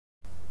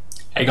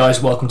Hey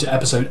guys, welcome to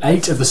episode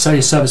 8 of the Sell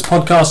Your Service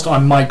podcast.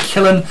 I'm Mike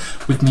Killen.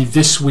 With me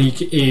this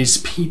week is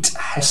Pete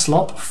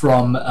Heslop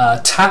from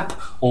Tap,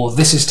 or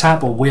This Is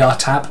Tap, or We Are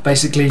Tap.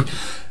 Basically,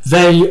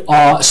 they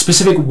are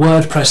specific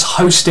WordPress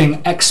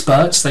hosting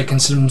experts. They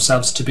consider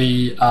themselves to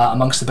be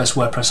amongst the best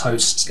WordPress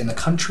hosts in the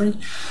country.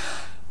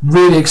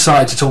 Really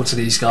excited to talk to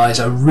these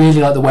guys. I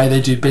really like the way they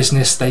do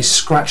business. They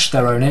scratch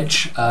their own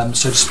itch, so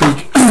to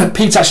speak.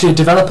 Pete's actually a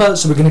developer,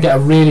 so we're going to get a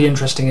really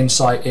interesting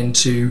insight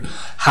into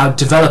how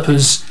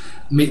developers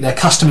meet their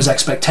customers'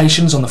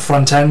 expectations on the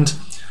front end.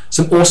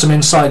 Some awesome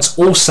insights.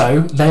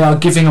 Also, they are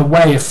giving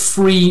away a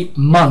free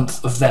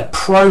month of their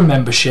pro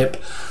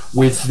membership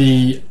with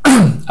the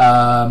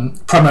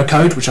promo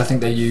code, which I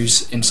think they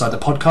use inside the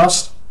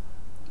podcast.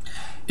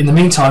 In the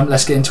meantime,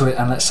 let's get into it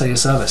and let's sell your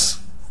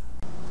service.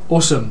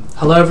 Awesome.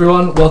 Hello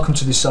everyone, welcome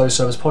to the Sell Your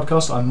Service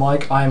podcast. I'm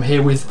Mike. I am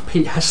here with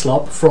Pete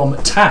Heslop from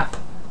Tap.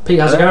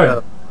 Pete, how's it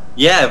going?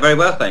 Yeah, very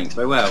well, thanks.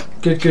 Very well.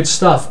 Good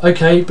stuff.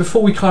 Okay,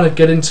 before we kind of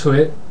get into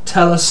it,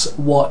 tell us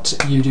what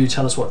you do.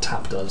 Tell us what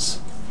Tap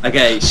does.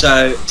 Okay,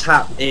 so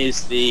Tap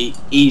is the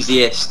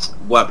easiest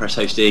WordPress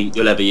hosting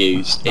you'll ever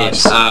use.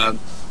 Nice.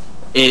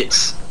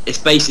 It's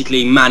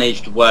basically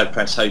managed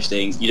WordPress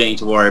hosting. You don't need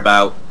to worry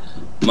about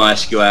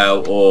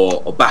MySQL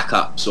or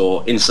backups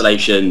or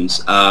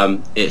installations.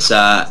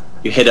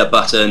 You hit a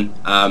button.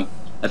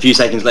 A few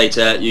seconds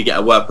later, you get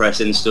a WordPress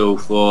install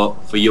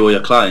for you or your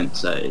client.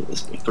 So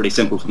it's pretty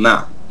simple from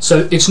that.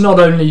 So it's not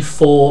only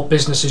for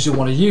businesses who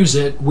want to use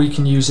it, we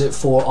can use it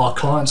for our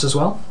clients as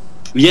well?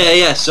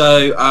 Yeah.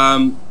 So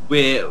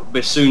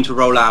we're soon to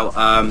roll out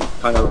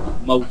kind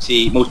of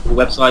multiple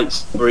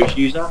websites for each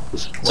user.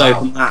 So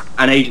from that,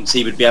 an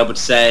agency would be able to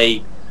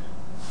say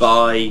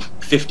buy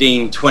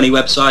 15, 20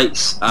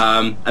 websites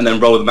and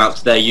then roll them out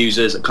to their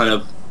users at kind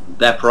of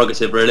their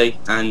prerogative really,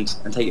 and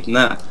take it from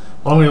there.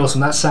 Well, awesome.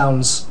 That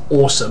sounds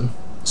awesome.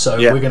 So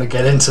yeah. We're going to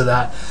get into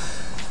that.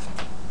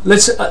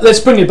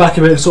 Let's bring it back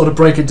a bit and sort of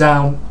break it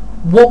down.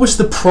 What was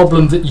the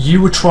problem that you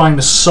were trying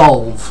to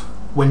solve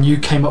when you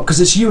came up?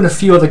 Because it's you and a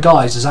few other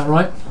guys, is that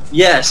right?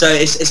 Yeah. So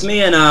it's me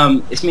and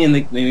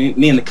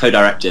the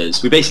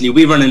co-directors.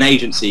 We run an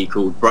agency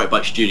called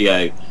Brightbyte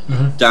Studio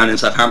down in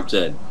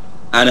Southampton,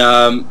 and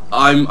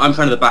I'm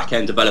kind of the back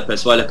end developer.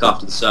 So I look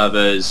after the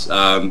servers,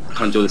 kind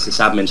of do all this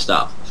sysadmin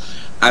stuff.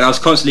 And I was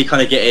constantly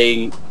kind of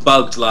getting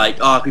bugged, like,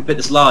 can we put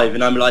this live?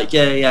 And I'm like,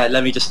 yeah,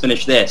 let me just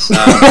finish this.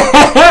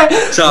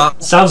 So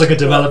sounds like a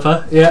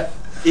developer, yeah.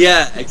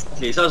 Yeah,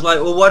 exactly. So I was like,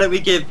 well, why don't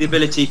we give the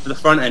ability for the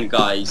front end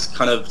guys,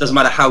 kind of, doesn't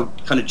matter how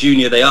kind of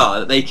junior they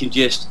are, that they can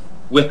just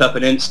whip up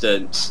an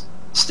instance,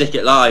 stick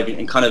it live,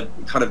 and kind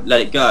of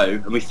let it go.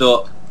 And we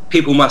thought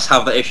people must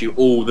have that issue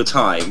all the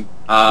time.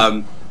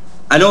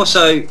 And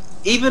also,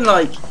 even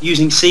like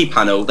using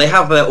cPanel, they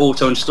have their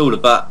auto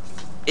installer, but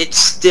it's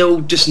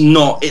still just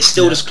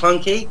just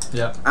clunky,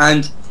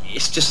 and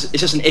it's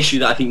just an issue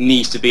that I think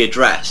needs to be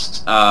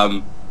addressed.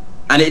 And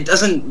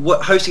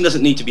hosting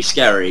doesn't need to be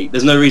scary.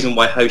 There's no reason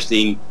why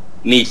hosting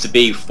needs to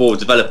be for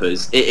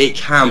developers. It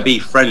can be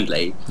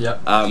friendly.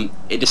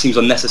 It just seems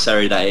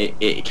unnecessary that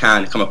it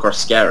can come across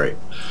scary.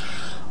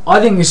 I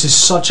think this is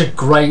such a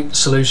great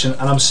solution,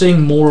 and I'm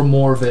seeing more and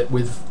more of it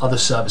with other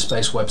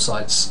service-based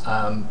websites,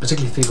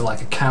 particularly people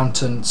like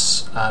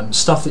accountants,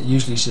 stuff that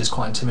usually is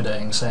quite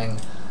intimidating, saying,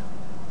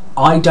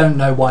 I don't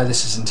know why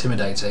this is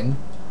intimidating.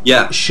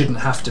 Yeah. It shouldn't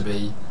have to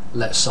be.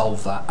 Let's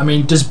solve that. I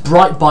mean, does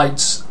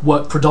Brightbyte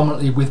work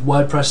predominantly with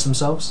WordPress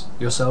yourselves?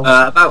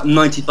 About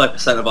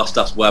 95% of our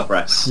stuff's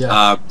WordPress.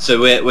 Yeah. So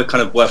we're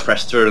kind of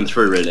WordPress through and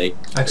through, really.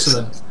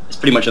 Excellent. It's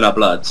pretty much in our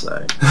blood. So.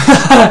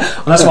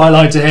 Well, that's what I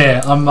like to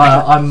hear. I'm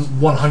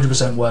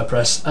 100%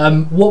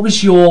 WordPress. What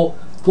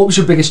was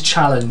your biggest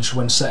challenge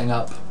when setting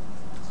up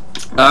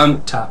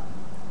Tap?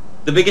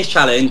 The biggest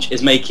challenge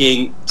is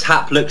making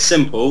Tap look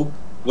simple,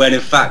 when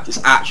in fact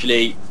it's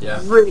actually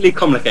really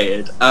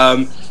complicated.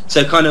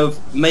 So kind of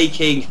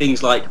making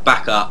things like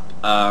backup,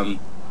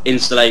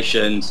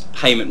 installations,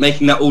 payment,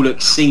 making that all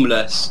look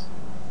seamless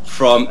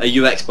from a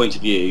UX point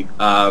of view,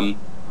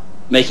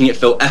 making it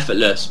feel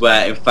effortless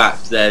where in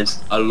fact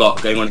there's a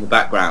lot going on in the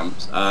background,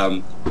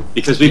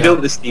 because we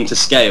built this thing to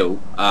scale.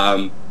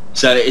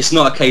 So it's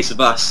not a case of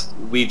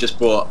we've just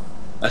bought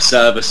a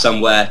server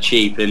somewhere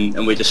cheap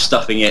and we're just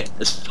stuffing it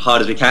as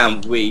hard as we can.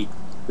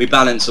 We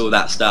balance all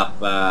that stuff,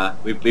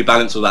 we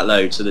balance all that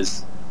load, so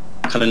there's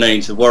kind of no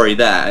need to worry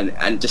there,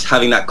 and just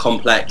having that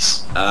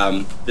complex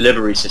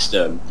delivery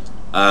system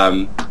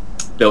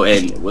built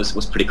in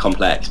was pretty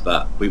complex,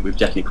 but we've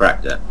definitely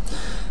cracked it.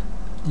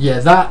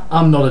 Yeah,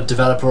 I'm not a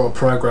developer or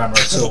programmer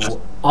at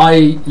all.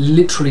 I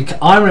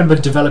remember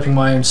developing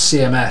my own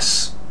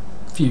CMS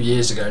a few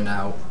years ago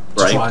now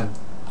to try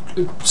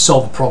and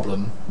solve a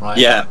problem, right?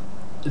 Yeah.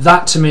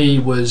 That to me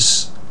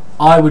was,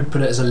 I would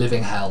put it as a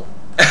living hell.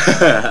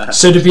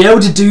 So to be able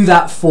to do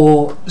that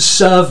for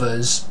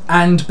servers,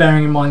 and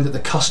bearing in mind that the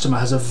customer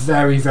has a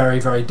very, very,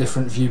 very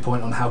different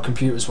viewpoint on how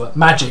computers work,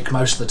 magic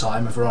most of the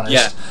time, if we're honest.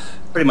 Yeah,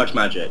 pretty much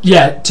magic.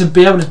 Yeah, to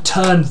be able to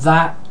turn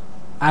that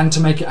and to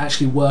make it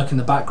actually work in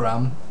the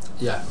background,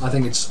 yeah, I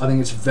think it's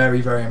very,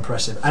 very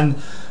impressive. And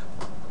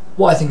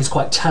what I think is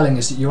quite telling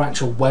is that your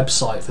actual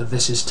website for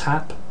This Is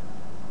Tap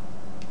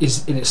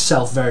is in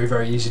itself very,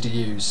 very easy to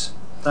use.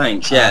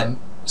 Thanks. Yeah.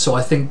 So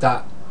I think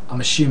that,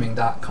 I'm assuming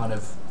that kind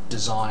of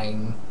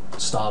design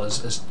style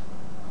has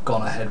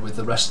gone ahead with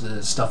the rest of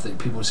the stuff that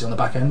people see on the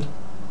back end.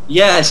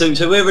 Yeah. So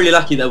we're really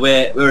lucky that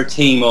we're a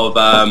team of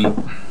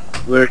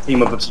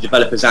obviously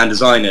developers and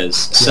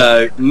designers. Yeah.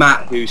 So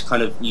Matt, who's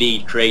kind of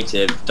lead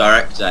creative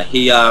director,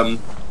 he's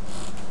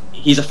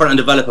a front end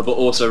developer but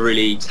also a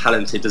really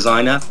talented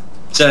designer.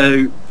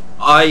 So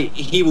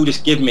he will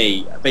just give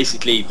me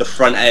basically the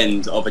front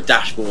end of a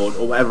dashboard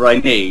or whatever I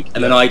need,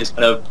 and then I just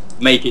kind of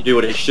make it do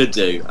what it should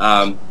do.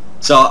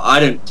 So I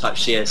don't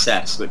touch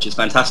CSS, which is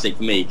fantastic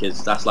for me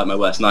because that's like my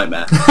worst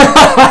nightmare.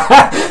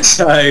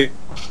 So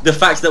the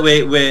fact that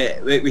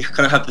we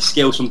kind of have the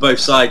skills from both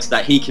sides,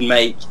 that he can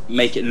make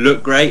it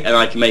look great and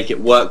I can make it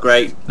work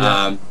great.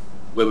 Yeah.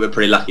 We're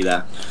pretty lucky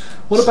there.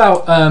 What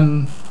about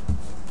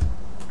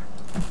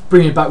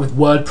bringing it back with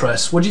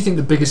WordPress? What do you think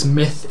the biggest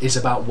myth is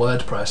about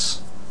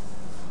WordPress?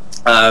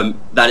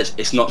 That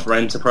it's not for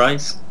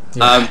enterprise.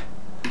 Yeah.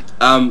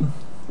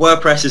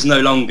 WordPress is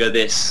no longer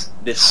this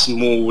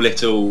small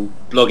little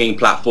blogging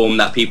platform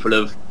that people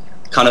have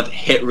kind of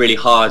hit really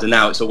hard, and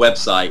now it's a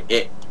website.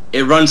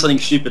 It runs something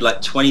stupid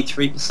like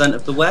 23%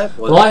 of the web.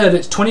 Well, I heard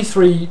it's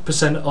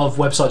 23% of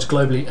websites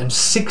globally and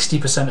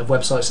 60% of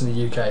websites in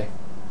the UK.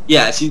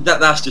 Yeah, see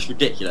that's just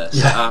ridiculous.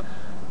 Yeah.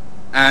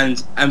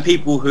 And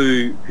people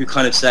who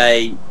kind of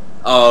say,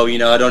 oh, I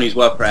don't use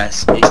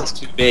WordPress, it's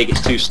too big,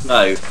 it's too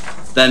slow,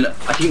 then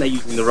I think they're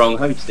using the wrong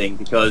hosting,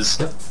 because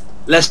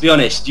let's be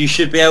honest, you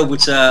should be able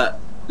to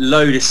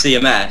load a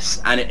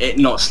CMS and it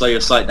not slow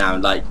your site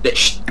down. Like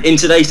in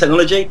today's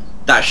technology,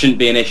 that shouldn't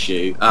be an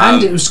issue.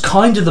 And it was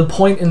kind of the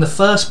point in the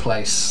first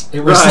place.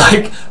 It was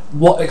like,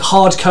 what,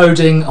 hard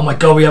coding, oh my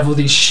god, we have all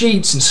these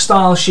sheets and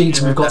style sheets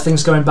and we've got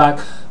things going back.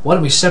 Why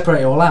don't we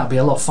separate it all out, be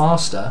a lot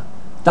faster?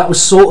 That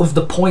was sort of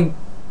the point,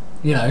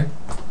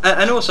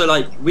 And also,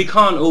 like, we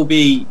can't all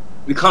be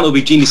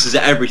geniuses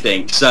at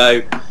everything.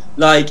 So,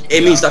 like,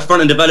 it means that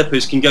front-end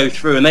developers can go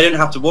through and they don't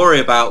have to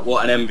worry about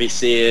what an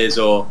MVC is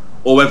or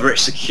whether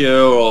it's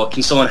secure or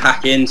can someone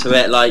hack into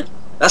it. Like,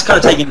 that's kind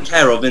of taken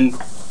care of. And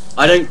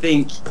I don't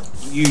think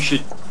you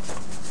should.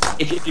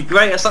 If you're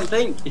great at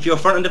something, if you're a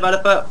front-end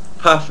developer,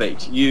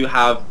 perfect. You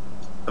have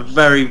a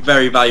very,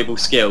 very valuable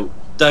skill.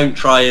 Don't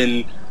try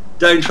and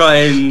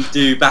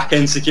do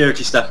back-end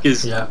security stuff,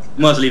 because you might as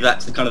well leave that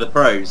to kind of the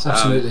pros.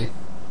 Absolutely.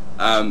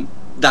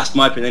 That's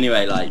my opinion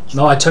anyway. Like,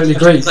 no, I totally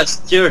agree. It's like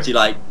security.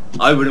 Like,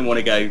 I wouldn't want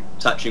to go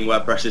touching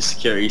WordPress's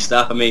security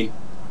stuff. I mean,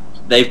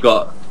 they've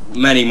got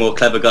many more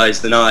clever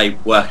guys than I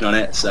working on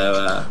it.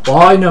 So. Well,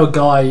 I know a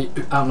guy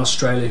out in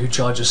Australia who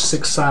charges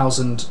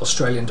 6,000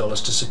 Australian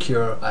dollars to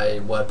secure a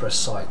WordPress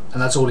site,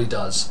 and that's all he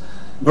does.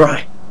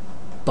 Right.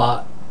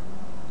 But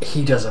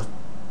he does a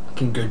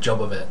good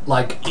job of it.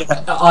 Like,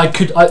 I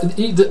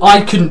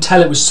couldn't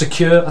tell it was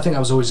secure. I think that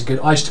was always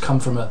I used to come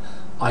from a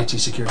IT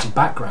security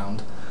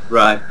background,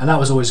 right, and that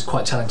was always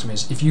quite telling to me,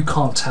 is if you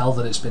can't tell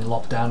that it's been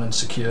locked down and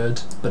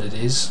secured, but it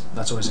is,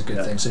 that's always a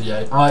good thing. So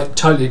I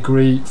totally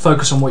agree.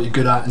 Focus on what you're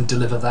good at and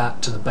deliver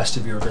that to the best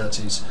of your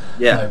abilities.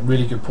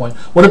 Really good point.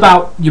 What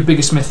about your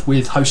biggest myth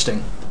with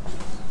hosting?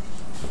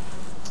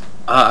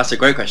 That's a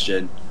great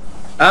question.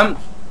 The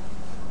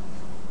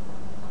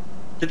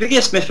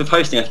biggest myth with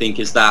hosting, I think,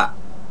 is that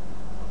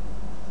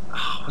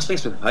what's the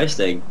biggest myth with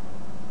hosting?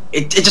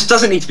 It just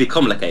doesn't need to be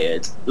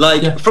complicated.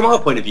 Like, from our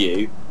point of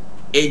view,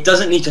 it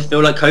doesn't need to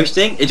feel like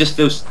hosting. It just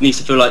needs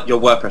to feel like your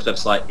WordPress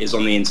website is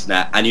on the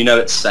internet, and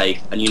it's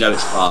safe, and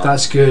it's fast.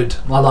 That's good.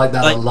 I like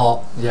that a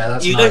lot. Yeah,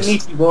 that's you nice. Don't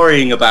need to be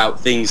worrying about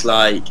things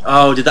like,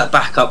 oh, did that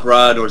backup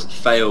run or has it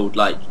failed?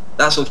 Like,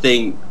 that sort of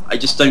thing, I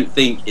just don't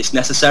think it's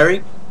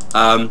necessary.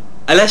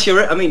 Unless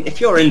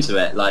if you're into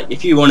it, like,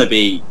 if you want to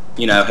be,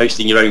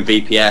 hosting your own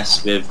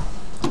VPS with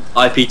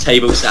IP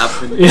table set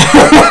up, and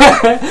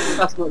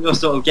that's not your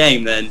sort of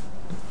game, then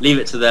leave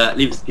it to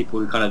the people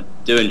who kind of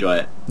do enjoy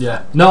it.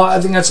 Yeah. No, I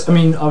think that's. I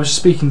mean, I was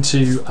speaking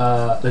to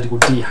a lady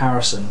called Dee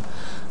Harrison,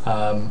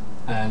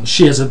 and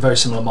she has a very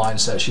similar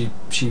mindset.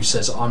 She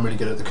says, I'm really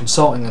good at the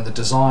consulting and the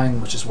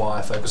design, which is why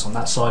I focus on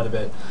that side of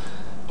it.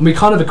 And we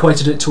kind of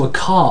equated it to a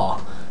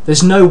car.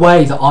 There's no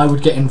way that I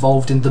would get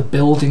involved in the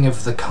building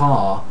of the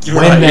car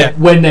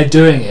when they're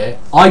doing it.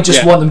 I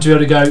just want them to be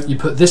able to go, you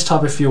put this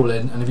type of fuel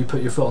in, and if you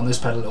put your foot on this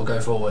pedal, it'll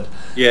go forward.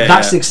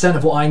 That's the extent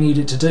of what I need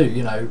it to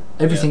do.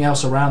 Everything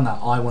else around that,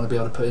 I want to be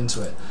able to put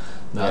into it.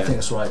 No, I think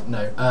that's right.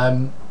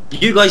 No.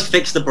 You guys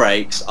fix the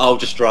brakes. I'll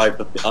just drive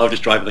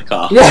the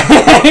car.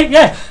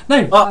 Yeah.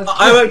 No.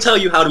 I won't tell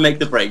you how to make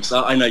the brakes.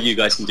 I know you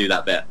guys can do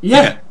that bit.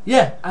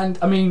 Yeah. And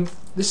I mean,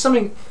 there's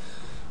something.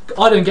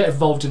 I don't get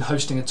involved in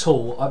hosting at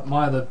all.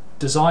 My other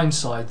design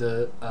side,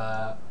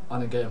 I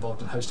don't get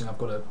involved in hosting. I've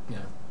got a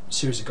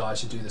series of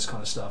guys who do this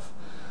kind of stuff,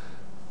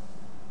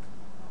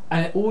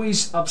 and it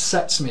always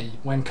upsets me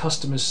when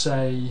customers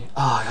say,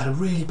 I had a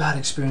really bad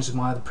experience with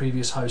my other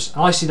previous host,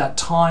 and I see that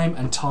time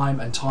and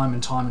time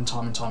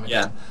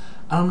again.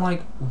 And I'm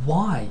like,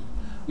 why?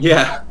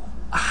 Yeah.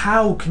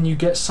 How can you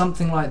get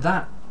something like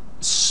that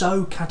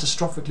so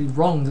catastrophically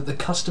wrong that the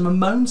customer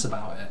moans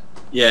about it.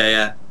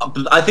 Yeah.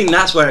 But I think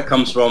that's where it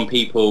comes from,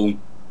 people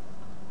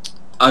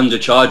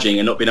undercharging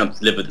and not being able to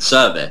deliver the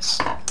service.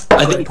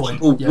 I think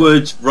people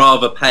would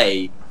rather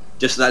pay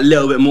just that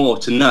little bit more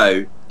to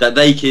know that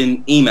they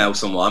can email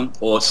someone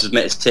or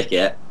submit a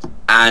ticket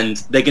and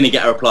they're going to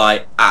get a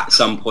reply at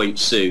some point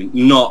soon,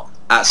 not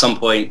at some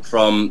point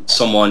from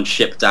someone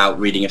shipped out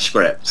reading a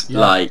script.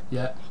 I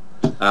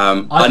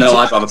know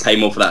I'd rather pay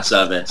more for that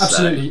service.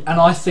 Absolutely. So. And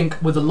I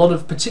think with a lot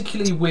of,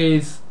 particularly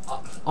with,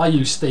 I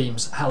use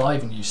themes, hell, I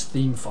even use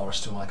theme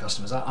forest to my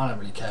customers. I don't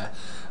really care.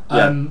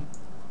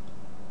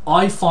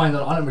 I find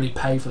that I don't really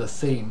pay for the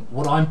theme.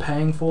 What I'm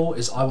paying for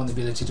is I want the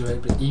ability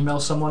to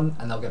email someone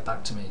and they'll get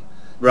back to me.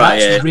 Right.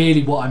 That's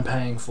really what I'm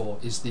paying for,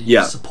 is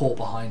the support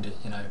behind it,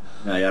 you know.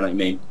 Yeah, I know what you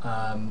mean.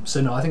 So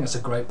no, I think that's a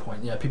great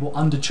point. Yeah, people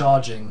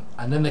undercharging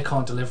and then they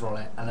can't deliver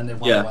on it and then they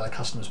wonder why the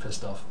customer's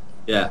pissed off.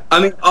 Yeah, I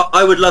mean,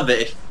 I would love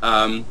it if,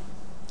 I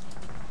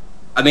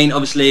mean,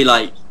 obviously,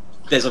 like,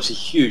 there's obviously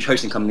huge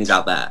hosting companies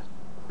out there,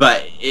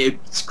 but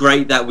it's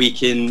great that we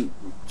can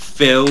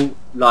feel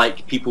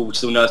like people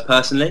still know us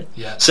personally.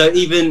 Yeah. So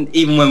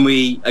even when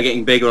we are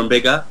getting bigger and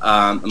bigger,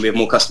 and we have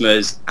more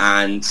customers,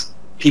 and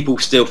people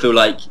still feel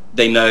like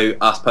they know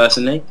us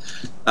personally,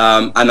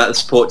 and that the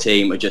support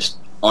team are just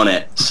on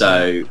it.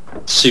 So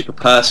super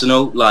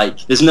personal. Like,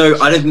 I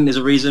don't think there's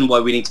a reason why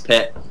we need to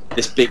put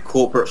this big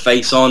corporate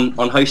face on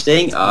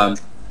hosting.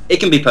 It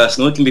can be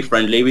personal. It can be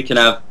friendly. We can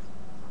have,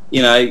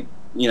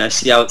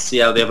 see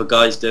how the other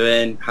guy's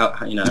doing. How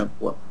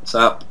what's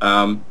up.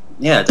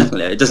 Yeah,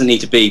 definitely. It doesn't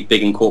need to be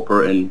big and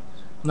corporate, and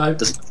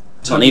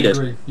it's not needed.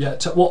 Agree. Yeah.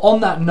 Well, on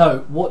that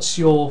note, what's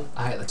your,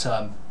 I hate the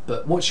term,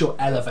 but what's your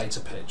elevator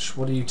pitch?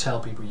 What do you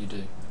tell people you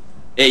do?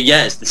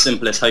 It's the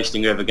simplest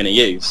hosting you're ever going to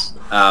use.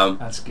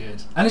 That's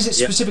good. And is it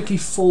specifically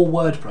for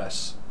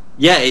WordPress?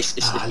 Yeah, it's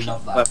I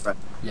love that. WordPress.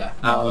 Yeah,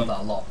 I love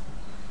that a lot.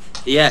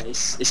 Yeah,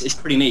 it's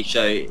pretty niche.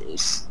 So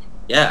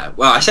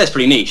I say it's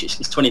pretty niche. It's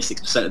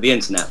 26% of the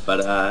internet,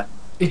 but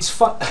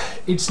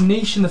it's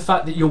niche in the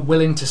fact that you're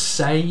willing to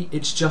say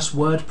it's just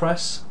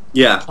WordPress.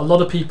 Yeah. A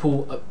lot of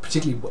people,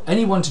 particularly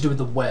anyone to do with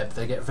the web,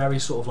 they get very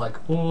sort of like,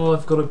 oh,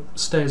 I've got to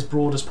stay as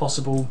broad as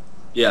possible.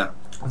 Yeah.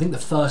 I think the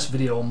first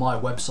video on my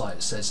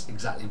website says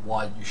exactly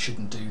why you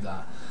shouldn't do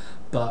that.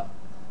 But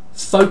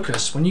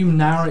focus, when you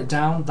narrow it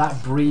down,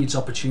 that breeds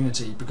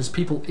opportunity, because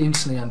people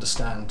instantly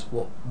understand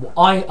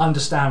I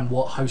understand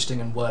what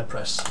hosting and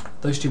WordPress,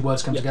 those two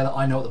words come together.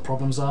 I know what the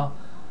problems are.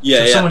 So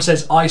if someone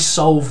says, I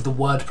solve the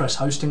WordPress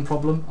hosting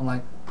problem, I'm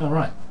like, all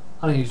right,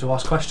 I don't need to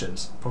ask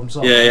questions. Problem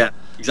solved. Yeah,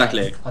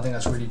 exactly. I think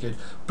that's really good.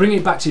 Bringing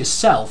it back to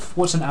yourself,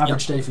 what's an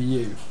average day for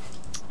you?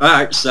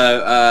 Alright,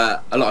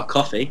 so a lot of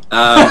coffee.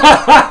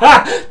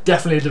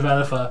 Definitely a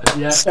developer.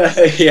 Yeah.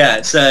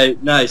 So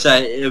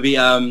it'll be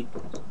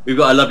we've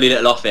got a lovely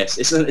little office.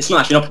 It's not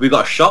actually an office. We've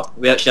got a shop.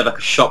 We actually have like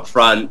a shop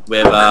front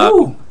with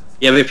cool.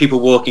 we have people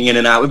walking in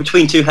and out. We're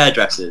between two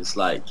hairdressers,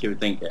 like you would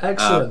think it.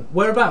 Excellent.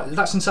 Whereabouts?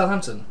 That's in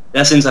Southampton.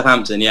 That's in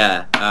Southampton.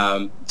 Yeah.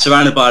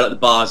 Surrounded by like the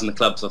bars and the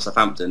clubs of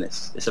Southampton.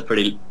 It's a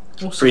pretty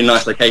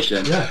nice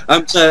location.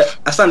 Yeah. So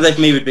a standard day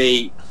for me would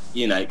be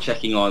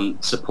checking on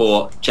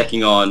support,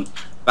 checking on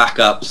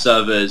backup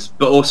servers,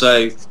 but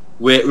also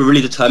we're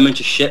really determined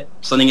to ship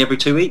something every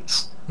 2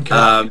 weeks.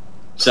 Okay.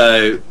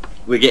 So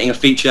we're getting a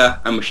feature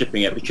and we're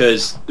shipping it,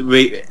 because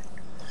we've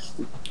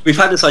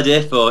had this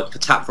idea for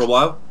Tap for a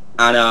while,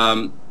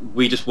 and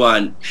we just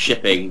weren't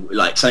shipping.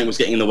 Like, something was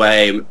getting in the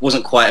way, it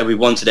wasn't quite how we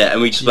wanted it, and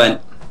we just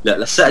went, look,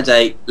 let's set a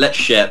date, let's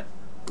ship.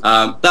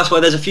 That's why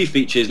there's a few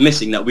features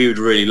missing that we would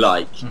really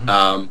like,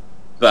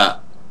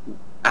 but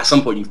at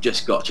some point you've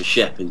just got to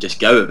ship and just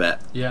go with it.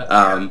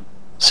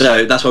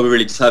 So that's why we're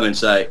really determined.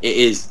 So it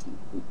is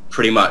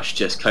pretty much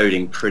just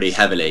coding pretty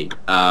heavily,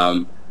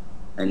 and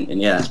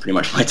yeah, that's pretty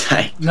much my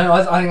day. No,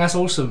 I think that's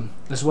awesome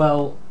as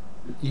well.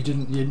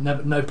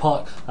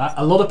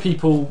 A lot of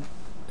people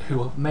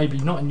who are maybe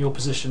not in your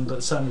position,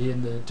 but certainly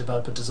in the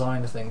developer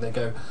designer thing, they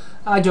go,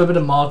 I do a bit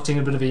of marketing,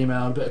 a bit of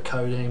email, a bit of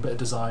coding, a bit of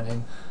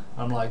designing.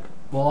 I'm like,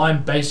 well,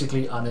 I'm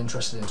basically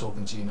uninterested in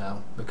talking to you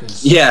now,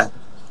 because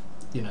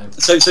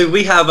So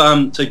we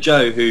have so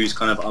Joe, who's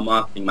kind of our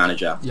marketing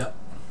manager. Yeah.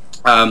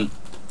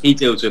 He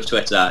deals with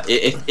Twitter.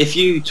 If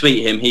you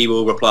tweet him, he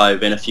will reply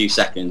within a few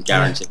seconds,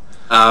 guaranteed.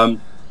 So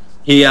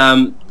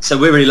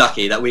we're really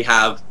lucky that we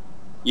have,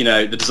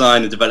 the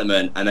design, the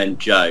development, and then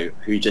Joe,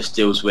 who just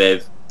deals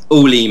with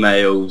all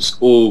emails,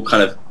 all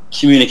kind of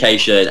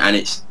communication, and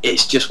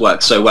it's just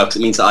works so well, because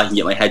it means that I can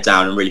get my head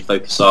down and really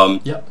focus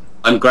on. Yep.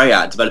 I'm great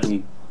at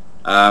developing.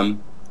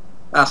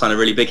 That sounded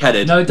really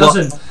big-headed. No, it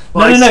doesn't.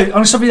 No. I'm going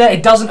to stop you there.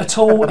 It doesn't at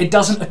all. It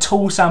doesn't at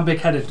all sound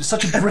big-headed. It's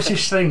such a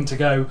British thing to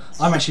go,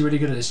 I'm actually really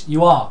good at this.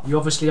 You are. You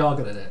obviously are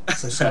good at it.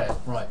 So say it.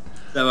 Right.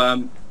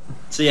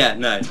 So yeah,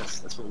 no,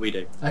 that's what we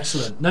do.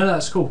 Excellent. No,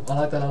 that's cool. I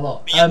like that a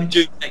lot. We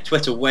do check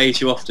Twitter way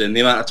too often. The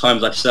amount of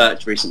times I've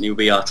searched recently will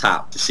be our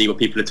tap to see what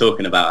people are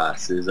talking about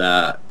us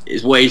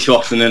is way too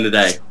often in the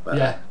day.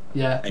 But,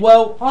 yeah.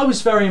 Well, I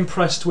was very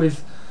impressed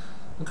with,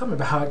 I can't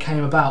remember how it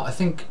came about. I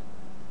think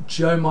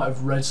Joe might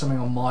have read something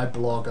on my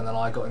blog, and then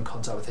I got in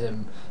contact with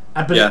him.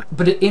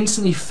 But it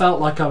instantly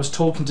felt like I was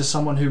talking to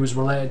someone who was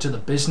related to the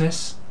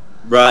business.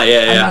 Right.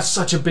 Yeah. And that's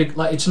such a big,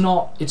 like, it's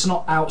not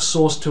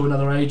outsourced to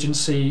another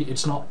agency.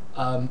 It's not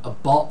a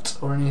bot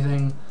or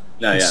anything.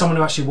 No. It's someone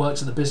who actually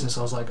works at the business.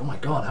 I was like, oh my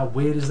god, how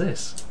weird is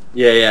this?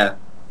 Yeah.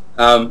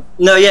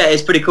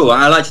 It's pretty cool.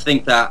 I like to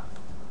think that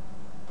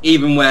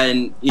even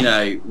when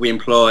we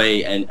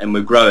employ and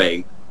we're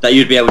growing, that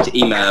you'd be able to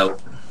email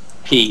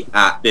Pete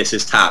at This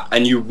Is Tap,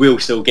 and you will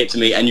still get to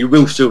me, and you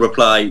will still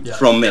reply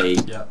from me.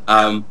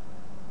 Yeah.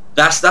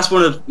 That's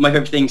one of my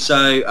favorite things.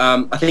 So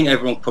I think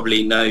everyone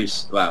probably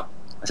knows. Well,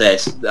 I say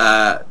this.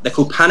 They're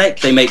called Panic.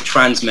 They make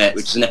Transmit,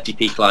 which is an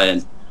FTP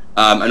client,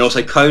 and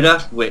also Coda,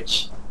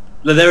 which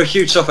they're a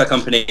huge software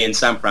company in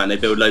San Fran. They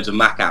build loads of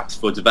Mac apps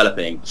for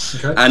developing,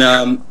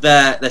 and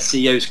their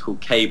CEO is called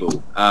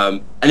Cable.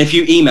 And if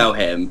you email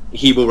him,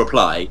 he will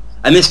reply.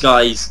 And this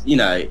guy's,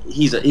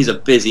 he's a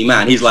busy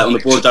man. He's like on the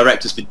board of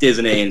directors for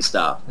Disney and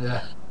stuff.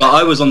 Yeah. But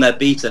I was on their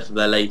beta for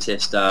their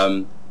latest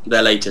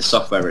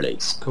software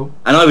release. Cool.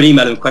 And I would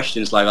email him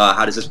questions like,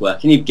 how does this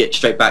work? And he'd get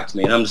straight back to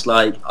me. And I'm just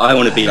like, I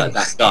want to be like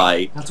that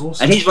guy. That's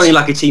awesome. And he's running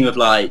like a team of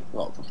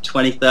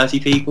 20, 30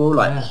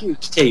 people,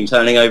 huge team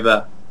turning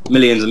over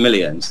millions and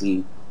millions.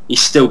 And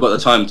he's still got the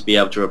time to be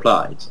able to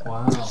reply. So.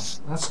 Wow,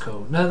 that's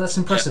cool. No, that's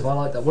impressive. I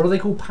like that. What are they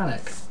called?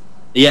 Panic?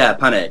 Yeah,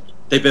 Panic.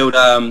 They build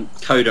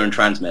Coda and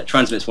Transmit.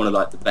 Transmit's one of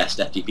the best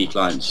FTP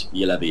clients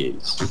you'll ever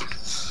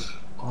use.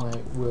 I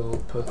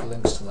will put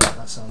links to that.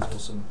 That sounds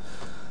awesome.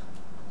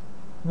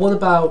 What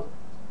about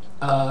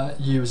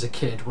you as a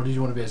kid? What did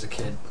you want to be as a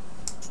kid?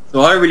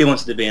 So I really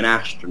wanted to be an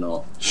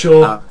astronaut.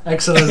 Sure,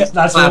 excellent.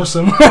 That's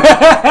awesome.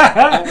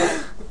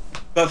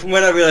 But from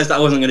when I realised that I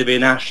wasn't going to be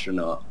an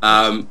astronaut,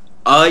 I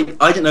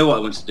didn't know what I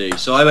wanted to do.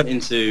 So I went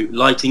into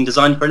lighting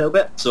design for a little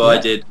bit. So I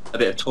did a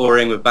bit of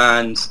touring with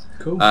bands.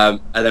 Cool. And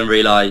then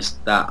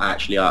realised that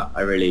actually I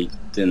really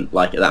didn't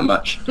like it that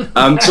much.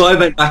 So I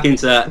went back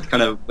into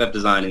kind of web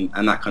design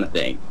and that kind of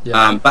thing.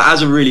 Yeah. But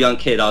as a really young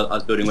kid, I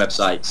was building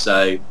websites,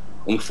 so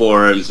on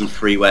forums and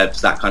free webs,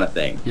 that kind of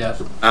thing. Yeah.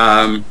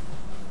 But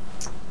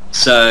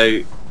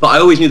I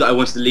always knew that I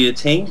wanted to lead a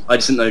team. I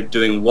just didn't know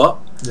doing what.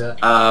 Yeah.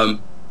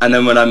 And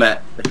then when I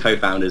met the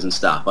co-founders and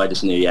stuff, I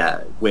just knew,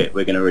 we're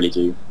going to really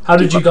do. How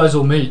did you guys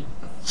all meet?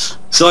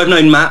 So I've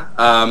known Matt,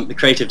 the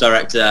creative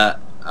director,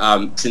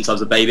 since I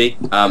was a baby.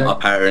 Our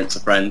parents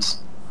are friends.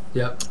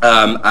 Yeah.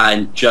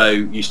 And Joe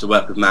used to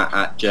work with Matt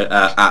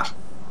at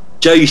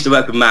Joe used to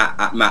work with Matt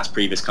at Matt's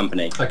previous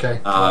company. Okay.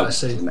 I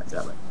see.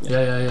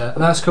 Yeah.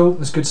 And that's cool.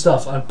 That's good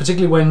stuff.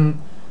 Particularly when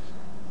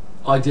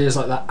ideas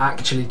like that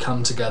actually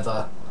come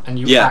together and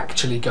you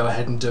actually go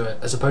ahead and do it,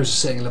 as opposed to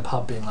sitting in a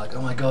pub being like,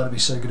 "Oh my god, it'd be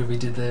so good if we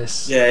did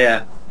this."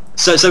 Yeah.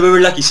 So we're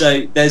really lucky.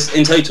 So there's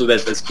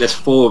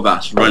 4 of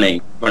us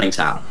running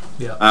Tap.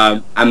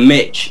 Yeah. And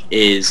Mitch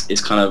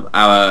is kind of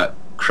our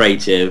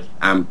creative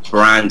and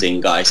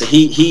branding guy. So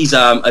he's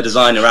a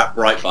designer at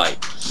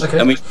Brightbyte. Okay.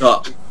 And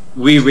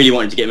we really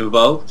wanted to get him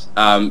involved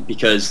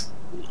because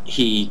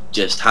he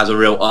just has a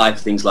real eye for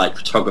things like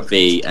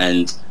photography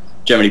and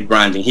generally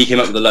branding. He came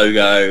up with the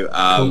logo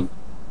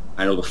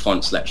and all the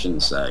font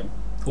selections. So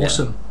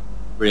awesome.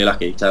 Really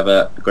lucky to have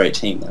a great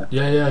team there.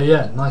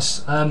 Yeah.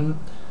 Nice.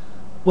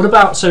 What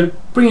about, so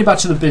bringing it back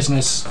to the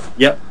business?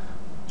 Yep.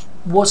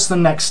 What's the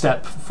next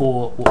step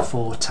for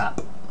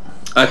Tap?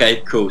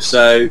 Okay, cool.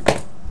 So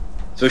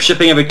we're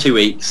shipping every 2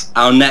 weeks.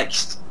 Our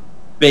next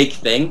big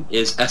thing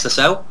is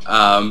SSL.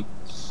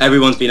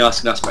 Everyone's been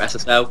asking us for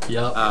SSL.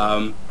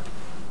 Yeah.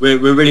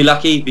 We're really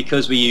lucky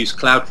because we use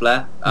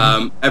Cloudflare.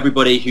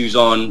 Everybody who's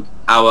on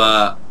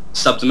our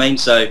subdomain.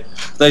 So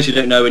for those who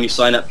don't know, when you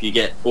sign up, you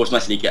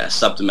automatically get a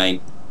subdomain.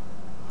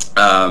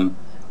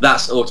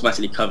 That's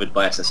automatically covered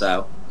by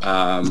SSL.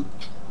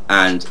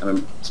 And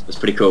it's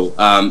pretty cool.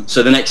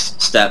 So the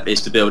next step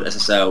is to build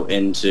SSL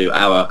into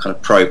our kind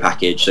of pro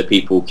package, so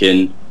people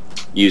can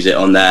use it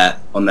on their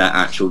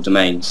actual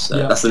domains. So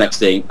that's the next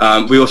thing.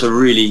 We also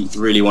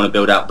really want to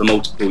build out the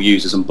multiple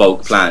users and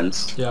bulk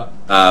plans.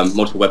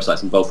 Multiple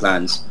websites and bulk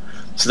plans.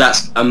 So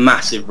that's a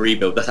massive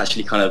rebuild. That's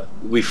actually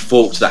we've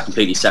forked that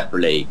completely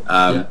separately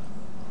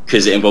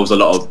because it involves a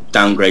lot of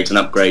downgrades and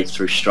upgrades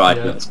through Stripe.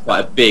 And it's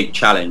quite a big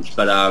challenge,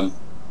 but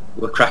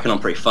we're cracking on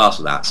pretty fast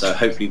with that. So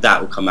hopefully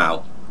that will come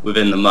out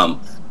within the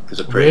month because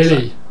we're pretty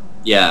excited.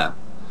 Yeah.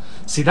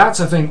 See, that's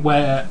a thing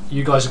where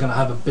you guys are going to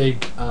have a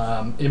big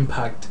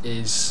impact,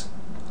 is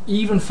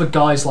even for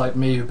guys like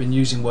me who've been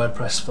using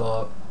WordPress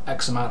for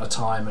X amount of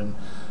time, and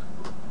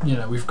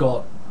we've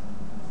got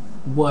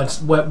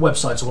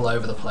websites all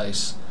over the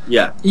place.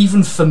 Yeah.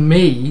 Even for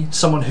me,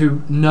 someone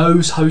who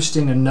knows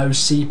hosting and knows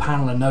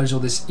cPanel and knows all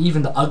this,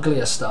 even the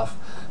uglier stuff,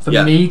 for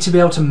me to be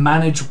able to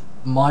manage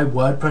my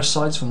WordPress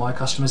sites for my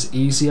customers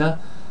easier.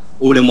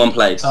 All in one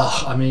place.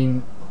 Oh, I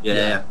mean...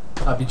 Yeah.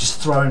 I'd be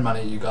just throwing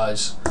money at you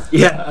guys.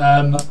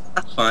 Yeah.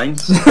 That's fine.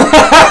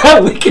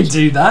 We could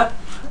do that.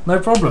 No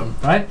problem,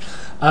 right?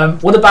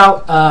 What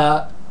about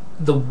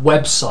the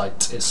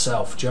website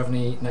itself? Do you have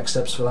any next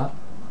steps for that?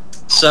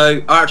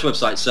 So, our actual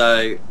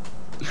website,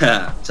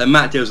 So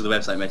Matt deals with the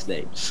website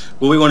mostly.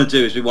 What we want to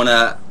do is we want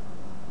to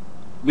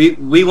be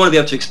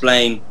able to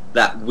explain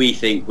that we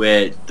think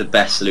we're the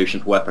best solution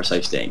for WordPress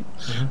hosting.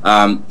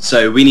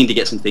 So we need to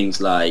get some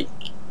things like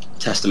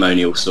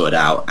testimonials sorted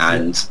out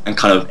and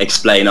kind of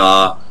explain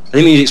I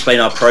think we need to explain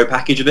our pro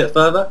package a bit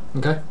further.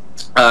 Okay.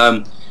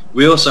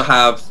 We also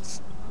have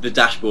the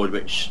dashboard,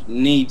 which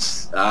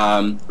needs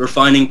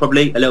refining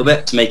probably a little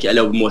bit to make it a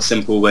little bit more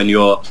simple when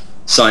you're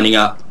signing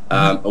up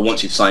or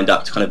once you've signed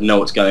up to kind of know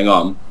what's going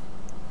on.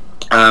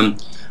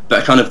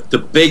 But kind of the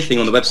big thing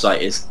on the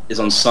website is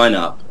on sign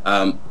up.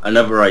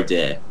 Another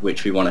idea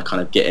which we want to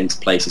kind of get into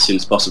place as soon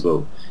as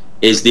possible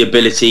is the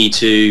ability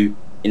to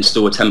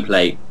install a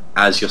template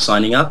as you're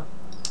signing up.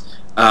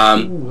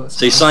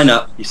 So you sign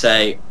up, you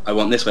say, I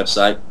want this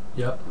website,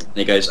 and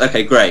it goes,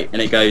 okay, great,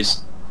 and it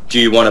goes, do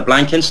you want a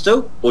blank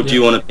install or do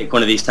you want to pick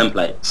one of these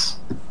templates?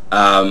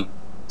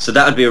 So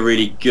that would be a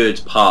really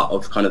good part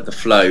of kind of the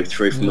flow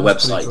through from the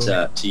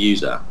website to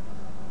user.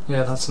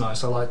 Yeah, that's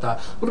nice. I like that.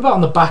 What about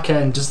on the back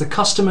end? Does the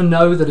customer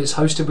know that it's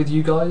hosted with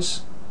you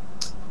guys?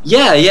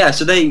 Yeah.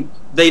 So they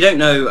don't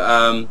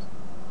know.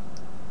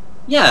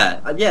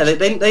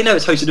 They know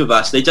it's hosted with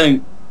us. They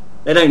don't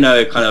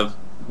know kind of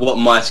what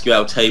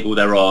MySQL table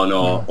they're on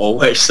or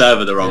which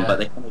server they're on,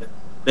 but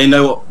they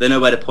know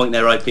where to point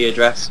their IP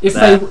address.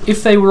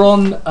 If they were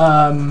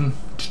on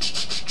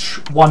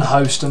one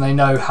host and they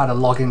know how to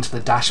log into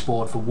the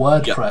dashboard for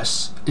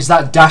WordPress, is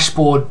that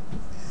dashboard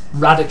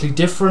radically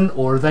different,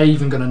 or are they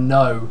even going to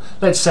know?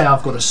 Let's say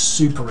I've got a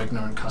super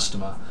ignorant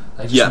customer.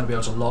 They just want to be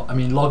able to log. I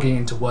mean, logging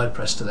into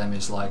WordPress to them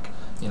is like,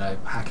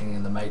 hacking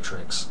in the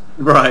Matrix.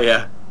 Right.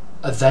 Yeah.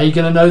 Are they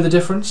going to know the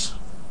difference?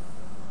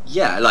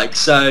 Yeah. Like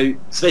so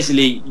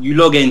basically, you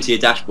log into your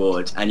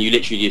dashboard and you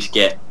literally just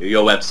get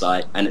your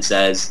website, and it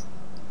says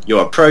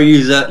you're a pro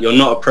user, you're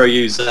not a pro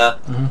user.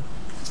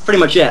 It's pretty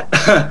much it.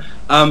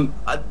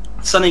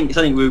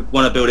 Something we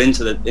want to build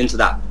into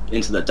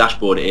the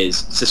dashboard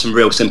is just some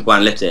real simple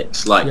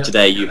analytics. Like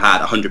today, you had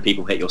 100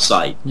 people hit your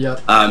site.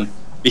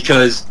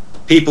 Because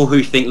people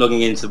who think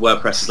logging into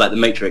WordPress is like the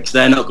Matrix,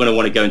 they're not going to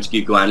want to go into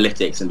Google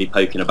Analytics and be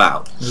poking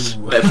about.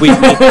 But if we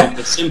can give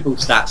the simple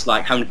stats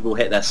like how many people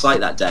hit their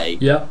site that day,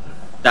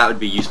 that would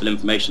be useful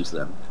information to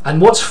them. And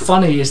what's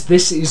funny is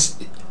this is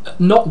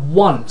not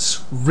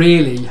once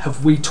really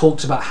have we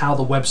talked about how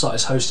the website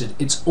is hosted.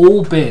 It's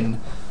all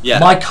been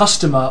my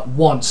customer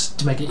wants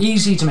to make it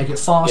easy, to make it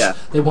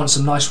fast. They want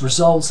some nice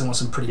results, they want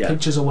some pretty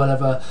pictures or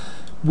whatever,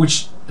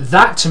 which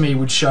that to me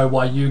would show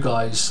why you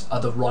guys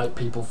are the right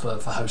people for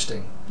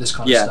hosting this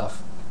kind of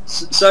stuff.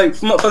 So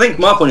I think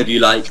from our point of view,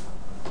 like,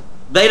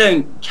 they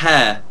don't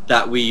care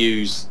that we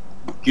use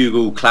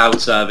Google Cloud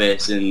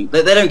Service, and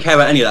they don't care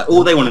about any of that.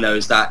 All they want to know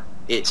is that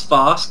it's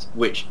fast,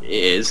 which it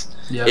is,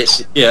 it's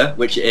secure,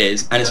 which it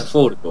is, and it's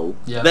affordable.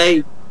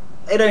 They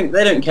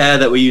don't care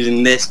that we're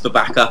using this for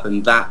backup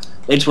and that.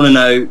 They just want to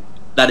know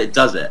that it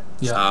does it.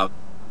 They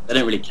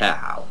don't really care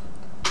how.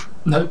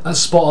 No, that's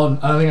spot on.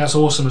 I think that's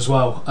awesome as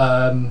well.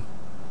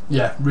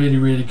 Really,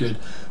 really good.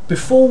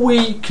 Before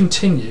we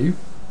continue,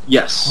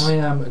 I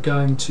am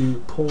going to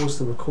pause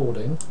the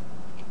recording.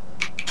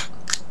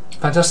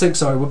 Fantastic.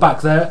 Sorry, we're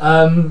back there.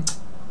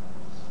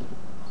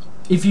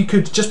 If you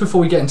could, just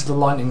before we get into the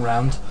lightning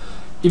round,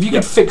 if you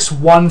could fix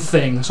one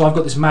thing. So I've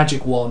got this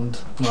magic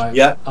wand,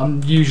 right?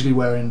 I'm usually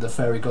wearing the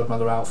fairy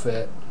godmother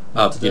outfit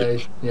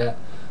today.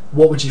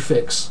 What would you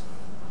fix?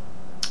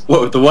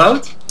 What, with the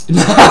world?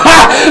 No,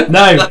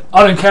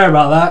 I don't care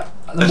about that.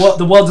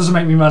 The world doesn't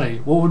make me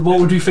money. What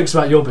would you fix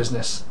about your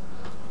business?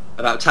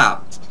 About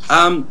Tap?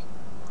 The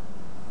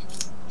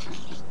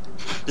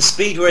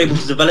speed we're able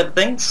to develop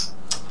things.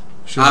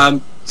 Sure.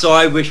 So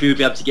I wish we would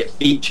be able to get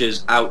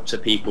features out to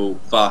people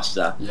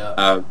faster.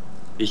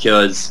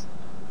 Because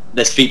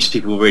there's features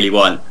people really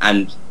want,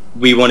 and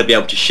we want to be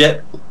able to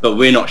ship, but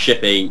we're not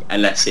shipping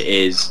unless it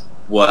is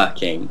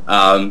working.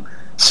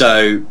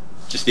 So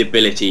just the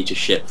ability to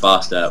ship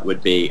faster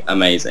would be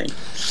amazing.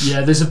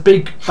 Yeah, there's a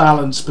big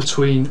balance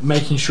between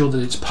making sure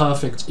that it's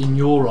perfect in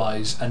your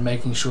eyes and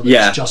making sure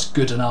that it's just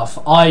good enough.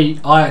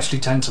 I actually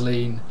tend to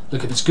lean,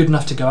 look, if it's good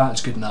enough to go out,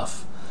 it's good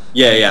enough.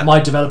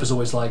 My developer's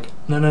always like,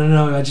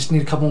 no, I just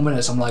need a couple more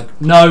minutes. I'm like,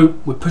 no,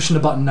 we're pushing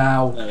the button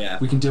now.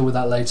 We can deal with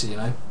that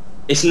later,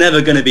 It's never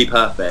going to be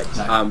perfect.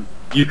 No.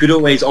 You could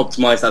always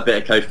optimize that bit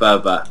of code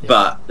further,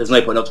 but there's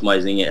no point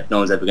optimizing it if no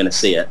one's ever going to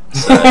see it.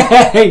 So.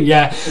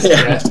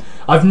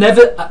 I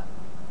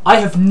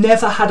have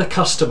never had a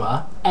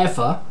customer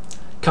ever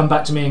come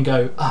back to me and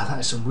go, that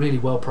is some really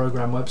well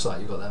programmed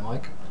website you got there,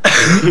 Mike.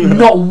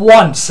 Not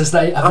once have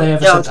they ever said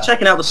that. I was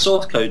checking out the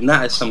source code, and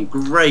that is some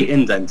great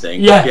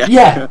indenting.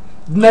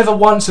 Never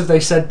once have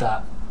they said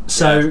that.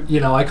 So,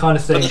 I kind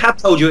of think... They have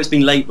told you it's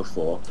been late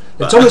before.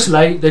 They've told us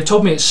late, they've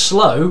told me it's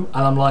slow,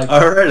 and I'm like,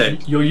 oh, really?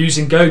 You're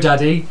using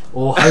GoDaddy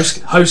or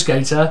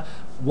HostGator,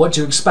 what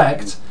do you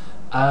expect?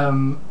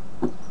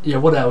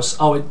 What else?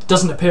 Oh, it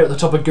doesn't appear at the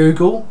top of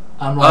Google.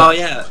 I'm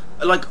like,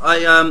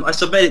 I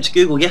submitted it to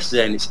Google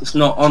yesterday and it's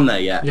not on there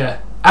yet. Yeah.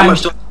 How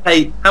much do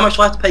I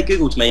have to pay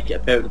Google to make it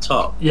appear at the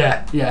top?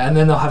 Yeah, and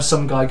then they'll have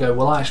some guy go,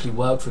 well, I actually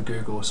work for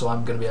Google, so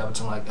I'm going to be able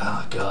to, like,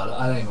 oh god,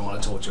 I don't even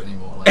want to talk to you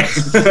anymore. Like,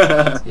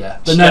 yeah,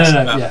 but no,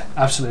 yeah,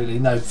 absolutely,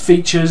 no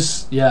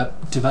features, yeah,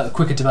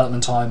 quicker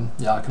development time,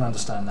 yeah, I can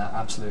understand that,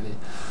 absolutely.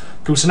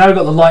 Cool. So now we've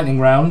got the lightning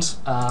round.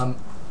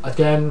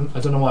 Again,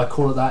 I don't know why I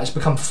call it that. It's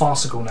become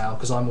farcical now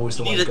because I'm always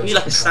the one who goes. You need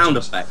like a sound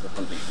effect or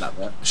something like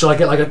that. Shall I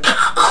get like a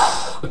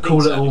cool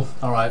little?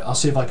 All right, I'll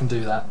see if I can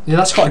do that. Yeah,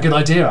 that's quite a good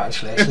idea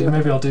actually.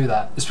 Maybe I'll do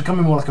that. It's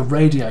becoming more like a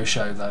radio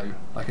show though,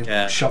 like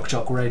a shock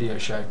jock radio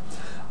show.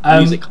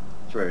 Music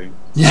through.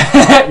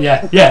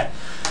 Yeah.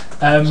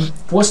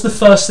 What's the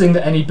first thing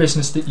that any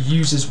business that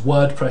uses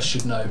WordPress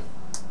should know?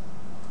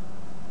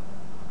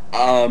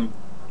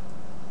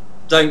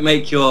 Don't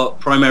make your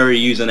primary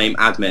username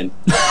admin.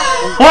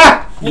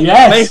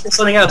 Yes. Make it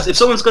something else. If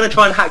someone's going to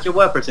try and hack your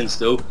WordPress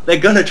install, they're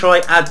going to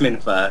try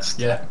admin first.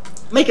 Yeah.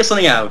 Make it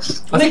something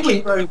else. I think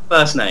your own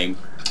first name.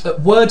 At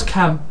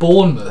WordCamp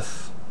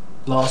Bournemouth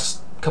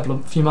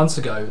few months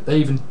ago, they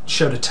even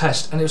showed a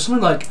test, and it was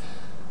something like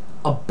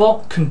a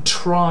bot can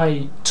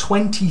try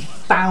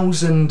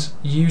 20,000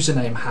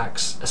 username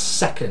hacks a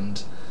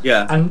second.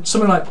 Yeah. And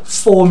something like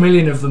 4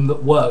 million of them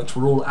that worked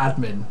were all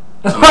admin.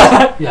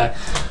 Yeah.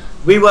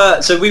 We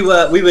were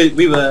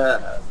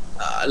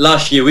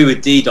last year we were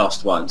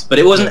DDoSed once, but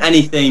it wasn't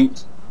anything.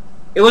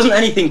 It wasn't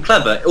anything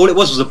clever. All it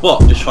was a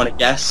bot just trying to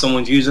guess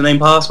someone's username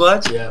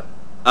password. Yeah.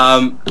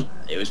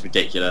 It was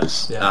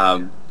ridiculous.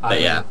 Yeah.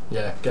 But yeah,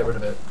 get rid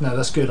of it. No,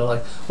 that's good. I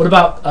like. What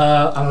about?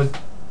 I'm going to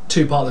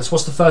two-part this.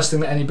 What's the first thing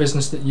that any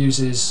business that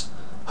uses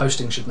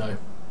hosting should know?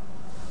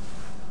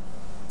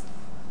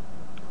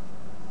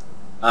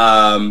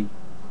 That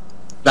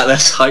their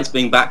site's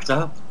being backed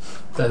up.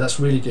 No, that's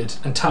really good.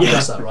 And Tap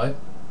does that, right?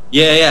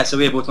 Yeah. So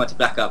we have automatic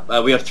backup.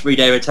 We have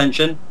 3-day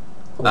retention.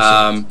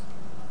 Awesome.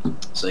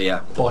 So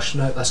yeah. Bosh,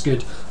 no, that's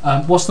good.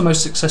 What's the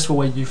most successful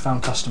way you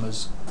found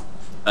customers?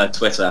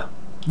 Twitter.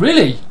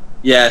 Really?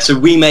 Yeah. So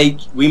we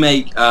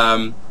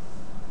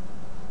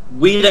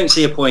don't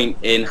see a point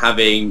in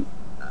having.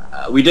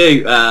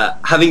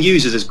 Having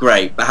users is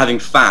great, but having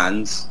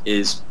fans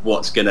is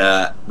what's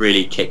gonna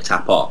really kick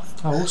Tap off.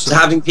 Oh, awesome. So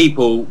having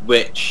people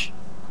which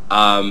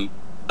are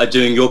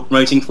doing your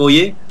promoting for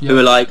you, who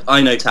are like,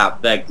 I know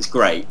Tap, it's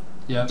great.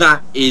 Yeah.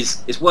 That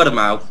it's word of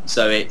mouth,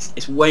 so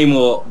it's way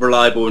more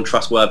reliable and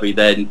trustworthy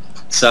than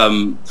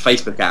some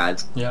Facebook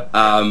ads. Yeah.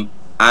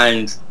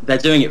 And they're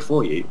doing it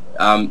for you.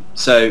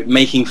 So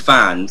making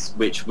fans,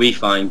 which we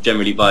find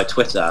generally via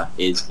Twitter,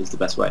 is the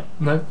best way.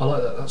 No, I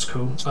like that. That's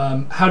cool.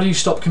 How do you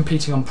stop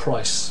competing on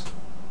price?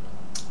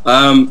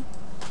 Or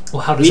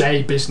how does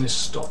a business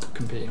stop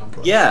competing on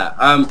price?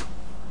 Yeah.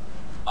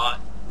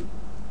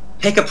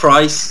 Pick a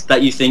price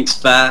that you think's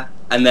fair,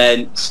 and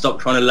then stop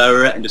trying to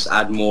lower it and just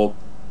add more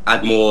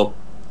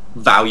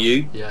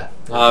value. Yeah.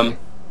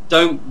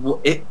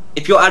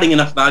 If you're adding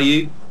enough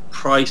value,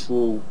 price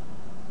will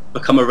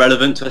become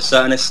irrelevant to a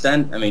certain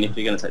extent. I mean, if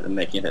you're going to take the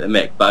mick, you take the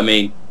mick. But I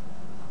mean,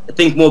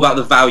 think more about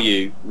the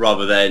value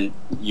rather than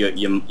your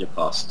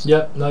costs.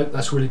 Yeah, no,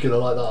 that's really good. I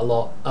like that a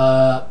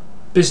lot.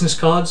 Business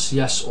cards,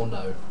 yes or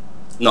no?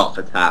 Not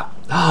for Tap.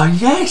 Oh,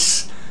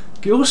 yes!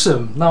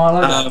 Awesome. No, I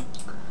like that.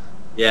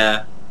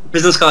 Yeah.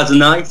 Business cards are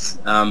nice,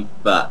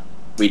 but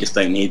we just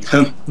don't need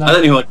them. No. I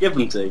don't know who I'd give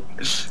them to.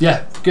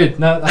 Yeah, good.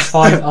 No, that's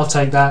fine. I'll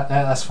take that.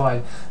 Yeah, that's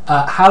fine.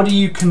 How do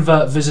you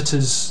convert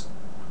visitors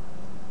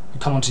who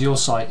come onto your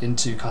site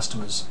into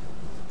customers?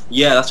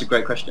 Yeah, that's a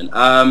great question.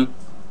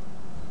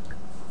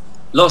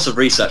 Lots of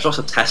research, lots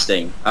of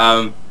testing.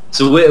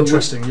 So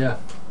interesting.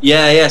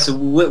 Yeah. So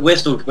we're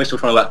still trying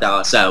to work that out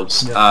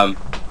ourselves. Yeah.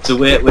 So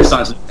we're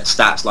starting to look at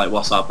stats like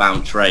what's our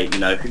bounce rate.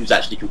 Who's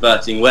actually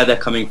converting, where they're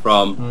coming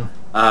from.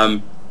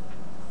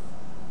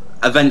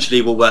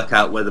 Eventually we'll work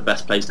out where the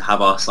best place to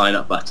have our sign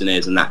up button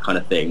is and that kind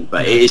of thing,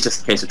 but it is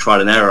just a case of trial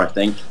and error, I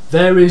think.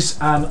 There is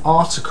an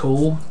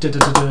article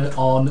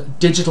on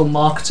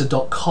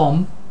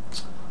digitalmarketer.com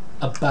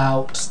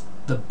about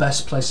the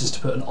best places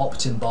to put an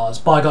opt-in bars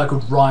by a guy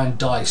called Ryan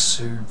Dice,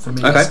 who for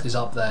me is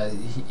up there.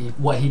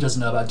 What he doesn't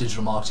know about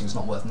digital marketing is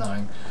not worth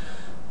knowing,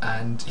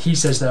 and he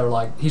says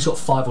he's got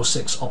 5 or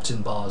 6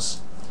 opt-in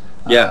bars,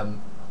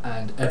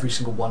 and every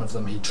single one of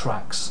them he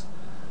tracks.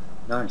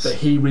 Nice. But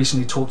he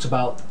recently talked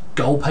about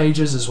goal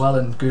pages as well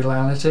in Google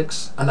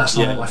Analytics, and that's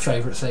not my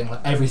favourite thing.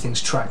 Like,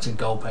 everything's tracked in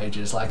goal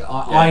pages. Like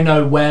I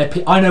know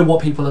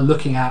what people are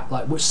looking at,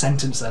 like which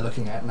sentence they're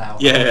looking at now.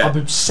 I'm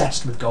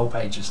obsessed with goal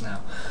pages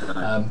now.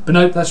 But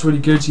no, that's really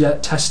good. Yeah,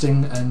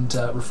 testing and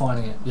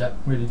refining it. Yeah,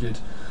 really good.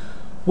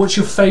 What's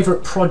your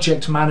favourite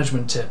project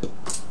management tip?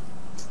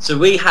 So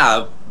we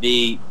have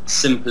the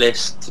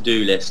simplest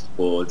to-do list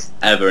board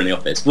ever in the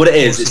office. What it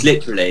is, it's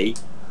literally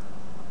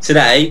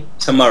today,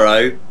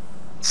 tomorrow,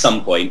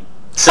 some point.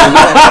 So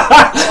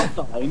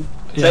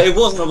it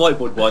wasn't a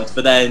whiteboard once,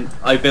 but then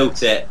I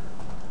built it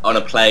on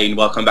a plane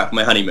while coming back from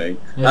my honeymoon.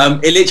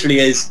 It literally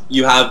is,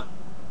 you have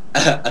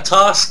a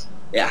task,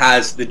 it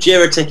has the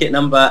Jira ticket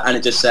number, and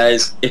it just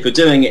says if you're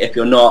doing it, if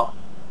you're not,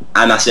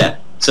 and that's it.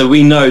 So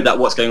we know that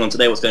what's going on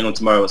today, what's going on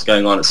tomorrow, what's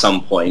going on at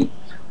some point.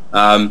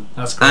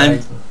 That's great.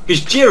 And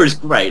because Jira is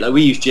great, like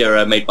we use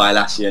Jira made by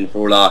Atlassian for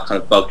all our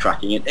kind of bug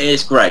tracking. It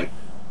is great,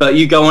 but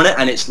you go on it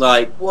and it's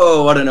like,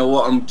 whoa, I don't know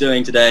what I'm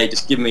doing today.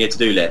 Just give me a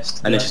to-do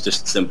list, and it's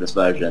just the simplest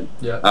version.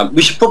 Yeah.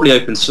 We should probably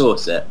open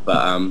source it,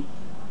 but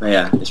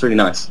yeah, it's really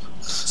nice.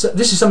 So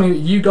this is something that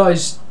you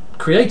guys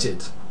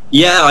created.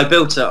 Yeah, I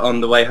built it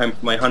on the way home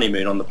from my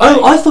honeymoon on the plane.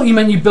 Oh, I thought you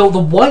meant you built the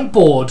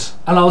whiteboard,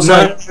 and I was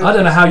I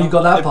don't know how you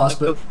got that past,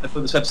 but I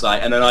built this website,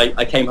 and then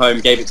I came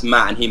home, gave it to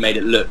Matt, and he made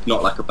it look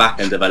not like a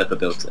back-end developer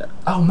built it.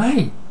 Oh,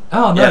 mate.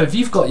 Oh no, if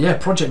you've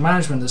got project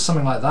management that's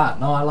something like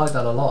that, no, I like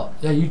that a lot.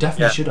 Yeah, you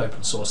definitely should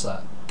open source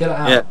that. Get it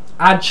out.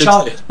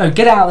 Yeah.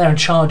 Get it out there and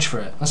charge for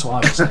it. That's what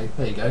I would say.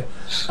 There you go.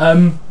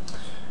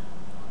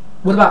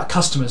 What about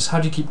customers?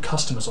 How do you keep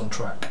customers on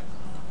track?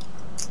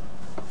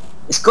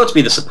 It's got to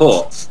be the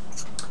support.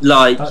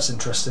 Like, that's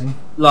interesting.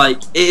 Like,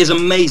 it is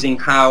amazing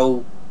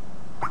how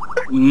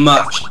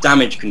much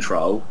damage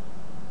control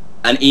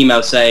an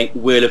email saying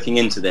we're looking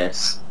into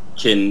this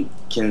can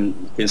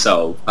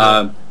solve.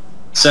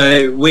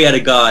 So we had a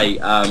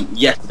guy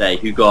yesterday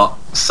who got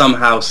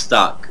somehow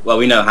stuck. Well,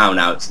 we know how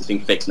now. It's been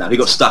fixed now. He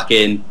got stuck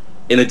in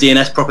the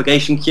DNS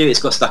propagation queue. It's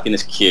got stuck in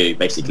this queue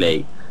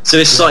basically. So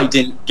his site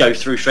didn't go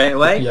through straight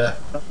away. Yeah.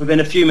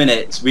 Within a few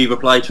minutes, we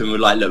replied to him. We're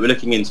like, look, we're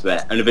looking into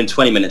it, and within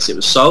 20 minutes, it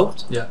was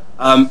solved. Yeah.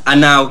 And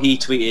now he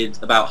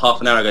tweeted about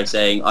half an hour ago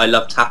saying, "I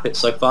love Tap It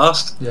so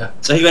fast." Yeah.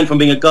 So he went from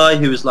being a guy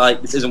who was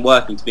like, "This isn't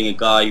working," to being a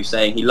guy who's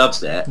saying he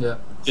loves it. Yeah.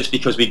 Just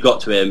because we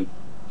got to him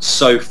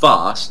so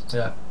fast.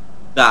 Yeah.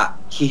 That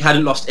he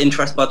hadn't lost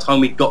interest by the time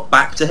we got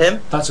back to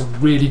him. That's a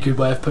really good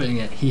way of putting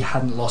it. He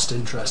hadn't lost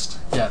interest.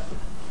 Yeah.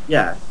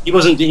 Yeah, he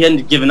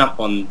hadn't given up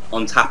on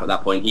Tap at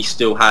that point. He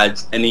still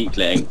had an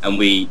inkling, and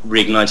we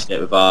reignited it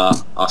with our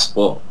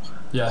support.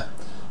 Yeah.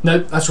 No,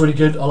 that's really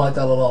good. I like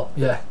that a lot.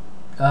 Yeah.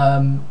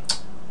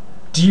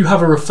 Do you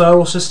have a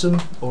referral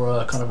system or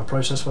a kind of a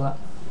process for that?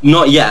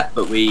 Not yet,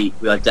 but we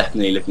are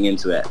definitely looking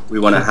into it. We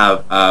want to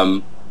have...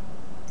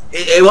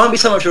 it won't be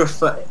so much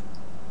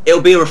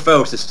it'll be a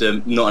referral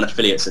system, not an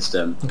affiliate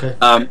system. Okay.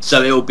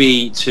 So it'll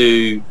be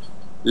to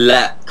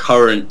let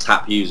current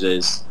Tap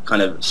users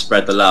kind of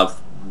spread the love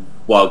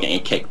while getting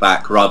a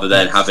kickback, rather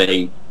than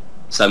having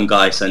some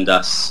guy send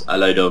us a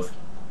load of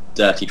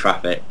dirty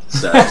traffic.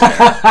 So,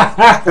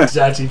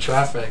 dirty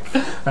traffic.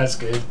 That's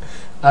good.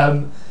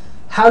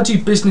 How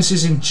do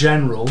businesses in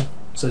general,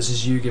 so this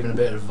is you giving a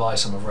bit of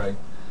advice, I'm afraid,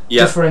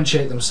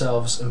 differentiate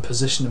themselves and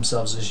position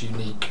themselves as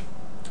unique?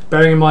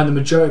 Bearing in mind the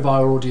majority of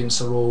our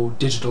audience are all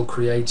digital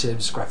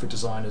creatives, graphic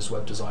designers,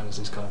 web designers,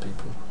 these kind of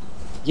people.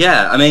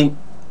 Yeah, I mean,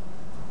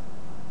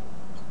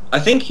 I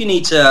think you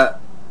need to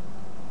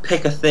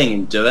pick a thing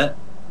and do it.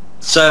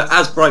 So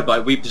as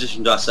Brightbyte, we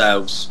positioned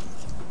ourselves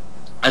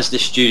as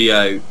this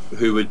studio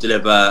who would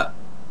deliver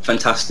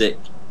fantastic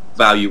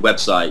value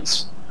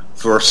websites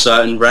for a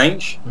certain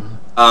range,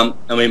 and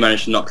we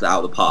managed to knock that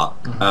out of the park.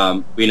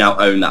 We now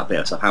own that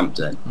bit of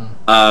Southampton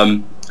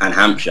and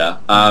Hampshire.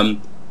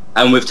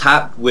 And with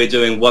Tap, we're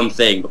doing one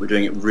thing, but we're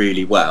doing it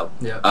really well.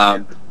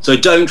 Yeah. So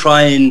don't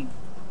try and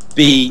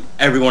be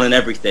everyone and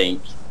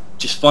everything.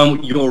 Just find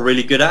what you're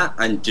really good at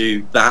and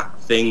do that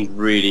thing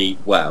really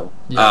well.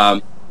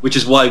 Yeah. Which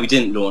is why we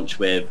didn't launch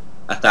with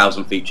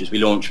 1,000 features. We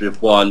launched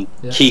with one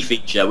key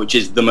feature, which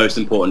is the most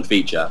important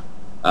feature.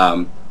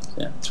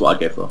 That's what I'd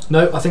go for.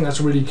 No, I think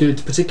that's really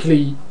good.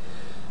 Particularly,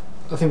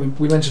 I think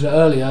we mentioned it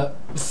earlier,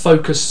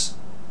 focus,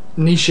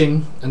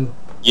 niching and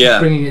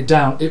bringing it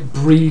down. It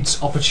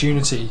breeds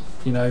opportunity.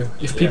 You know,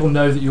 if people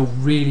know that you're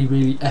really,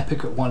 really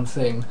epic at one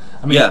thing.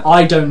 I mean,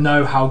 I don't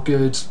know how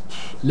good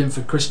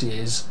Linford Christie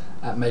is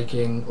at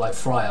making like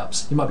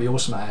fry-ups. He might be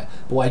awesome at it,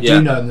 but what I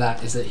do know him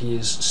that is that he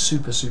is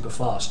super, super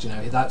fast. You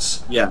know,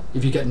 that's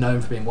if you get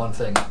known for being one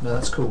thing. No,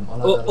 that's cool. I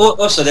like that.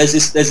 Also, there's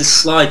this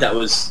slide that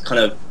was kind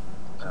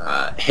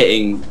of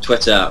hitting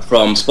Twitter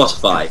from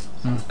Spotify,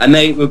 and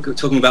they were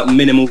talking about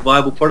minimal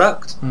viable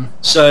product.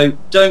 So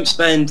don't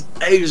spend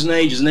ages and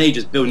ages and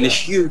ages building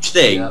this huge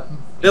thing.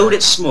 Build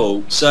it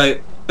small. So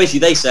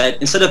basically, they said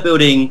instead of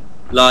building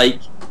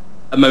like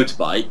a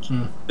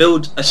motorbike,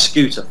 build a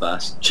scooter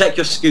first. Check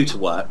your scooter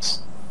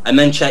works, and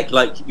then check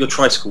like your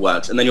tricycle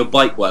works, and then your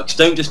bike works.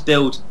 Don't just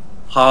build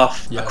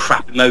half a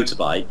crappy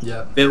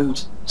motorbike.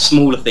 Build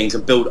smaller things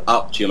and build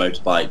up to your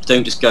motorbike.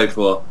 Don't just go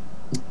for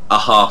a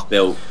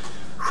half-built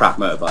crap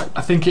motorbike.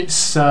 I think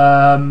it's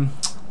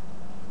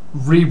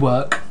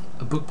Rework,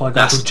 a book by a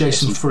guy called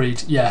Jason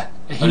Fried. Yeah,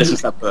 I listened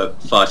to that book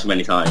far too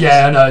many times.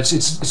 Yeah, I know.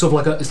 It's sort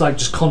of like it's like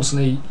just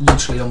constantly,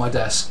 literally on my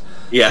desk.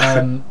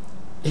 Yeah.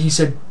 He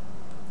said,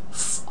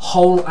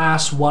 "Whole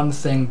ass one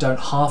thing, don't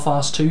half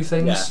ass two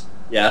things."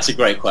 Yeah, that's a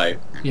great quote.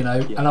 You know,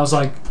 and I was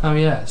like, oh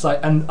yeah, it's like,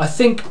 and I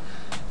think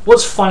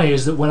what's funny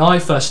is that when I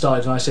first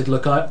started and I said,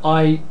 look,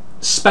 I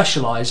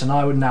specialise and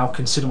I would now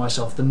consider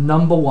myself the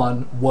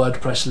 #1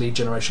 WordPress lead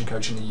generation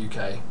coach in the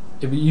UK.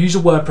 If you use a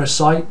WordPress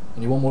site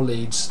and you want more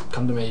leads,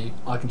 come to me.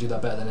 I can do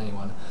that better than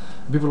anyone.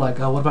 And people are like,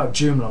 oh, what about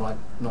Joomla? I'm like,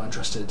 not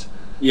interested.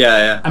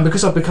 Yeah. And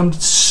because I've become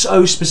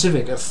so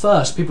specific, at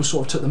first people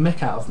sort of took the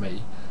mick out of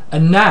me.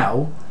 and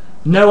now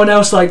no one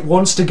else like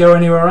wants to go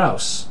anywhere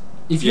else.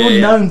 If you're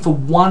known for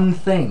one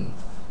thing,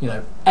 you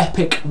know,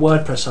 epic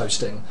WordPress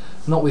hosting,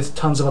 not with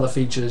tons of other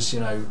features, you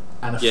know,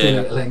 and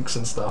affiliate links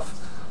and stuff.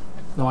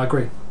 No, I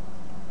agree.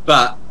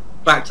 But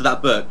back to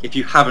that book. If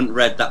you haven't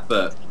read that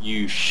book,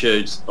 you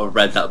should have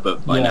read that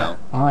book by now.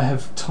 I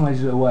have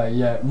tidied it away.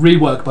 Yeah,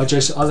 Rework by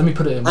Jason. Let me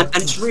put it in. And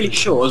it's really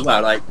short as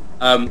well. Like,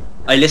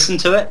 I listened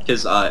to it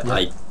because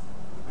I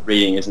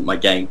reading isn't my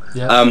game.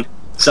 Yeah.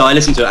 So I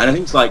listened to it, and I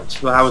think it's like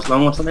 2 hours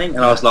long or something.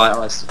 And I was like,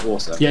 oh, that's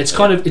awesome. Yeah, it's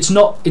kind of it's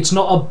not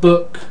a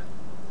book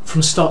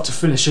from start to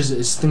finish, is it?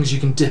 It's things you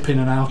can dip in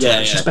and out of.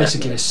 It's just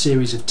basically a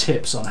series of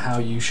tips on how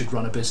you should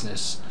run a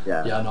business.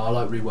 Yeah, no, I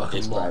like Rework a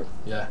lot. Great.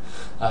 Yeah.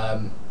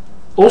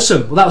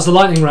 Awesome. Well, that was the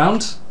lightning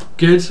round.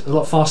 Good. A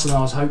lot faster than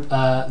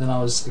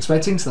I was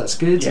expecting, so that's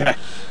good. Yeah.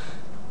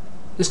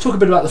 Let's talk a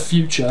bit about the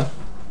future.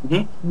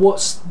 Mm-hmm.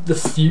 What's the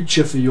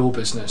future for your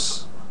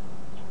business?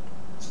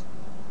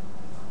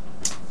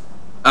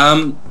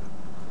 As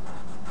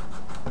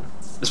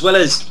well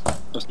as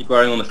obviously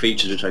growing on the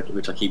features,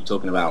 which I keep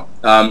talking about,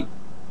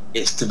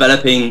 it's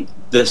developing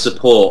the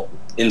support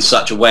in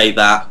such a way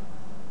that,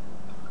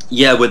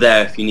 we're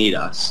there if you need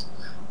us,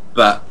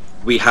 but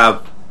we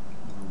have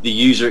the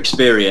user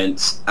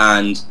experience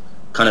and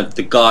kind of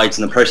the guides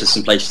and the process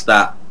in place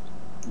that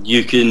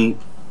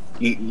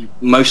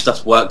most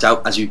stuff's worked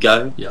out as you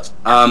go. Yeah.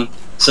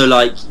 So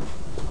like,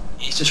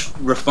 it's just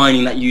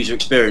refining that user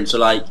experience. So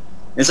like,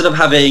 instead of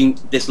having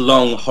this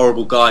long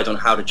horrible guide on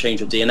how to change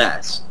your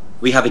DNS,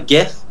 we have a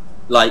GIF,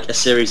 like a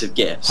series of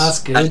GIFs.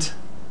 That's good.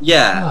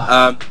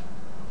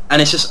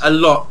 And it's just a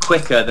lot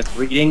quicker than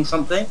reading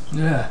something.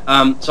 Yeah.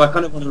 So I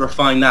kind of want to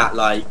refine that,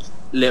 like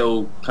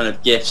little kind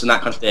of GIFs and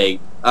that kind of thing.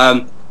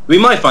 We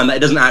might find that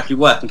it doesn't actually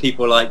work, and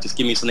people are like, just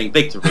give me something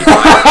big to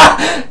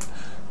read.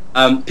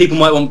 People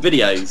might want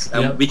videos,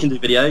 and we can do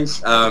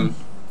videos. So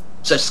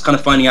it's just kind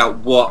of finding out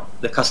what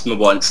the customer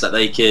wants, that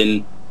they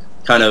can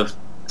kind of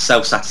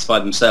self-satisfy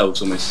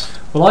themselves almost.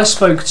 Well, I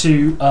spoke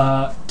to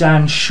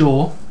Dan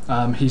Shaw.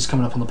 He's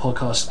coming up on the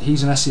podcast.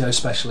 He's an SEO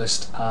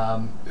specialist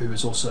who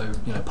is also,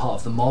 you know, part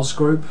of the Moz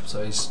group.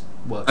 So he's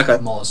worked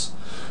with Moz.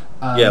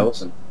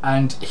 Awesome.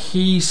 And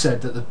he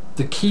said that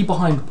the key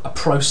behind a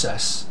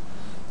process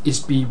is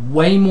be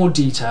way more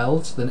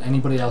detailed than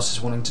anybody else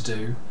is wanting to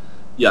do.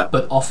 Yeah.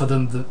 But offer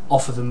them the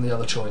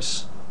other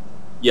choice.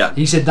 Yeah.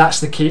 He said that's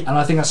the key, and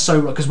I think that's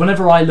so, because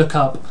whenever I look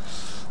up,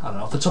 I don't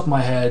know, off the top of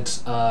my head,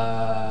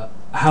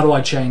 how do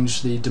I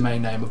change the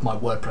domain name of my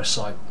WordPress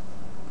site?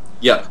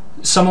 Yeah.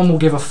 Someone will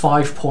give a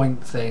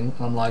 5-point thing,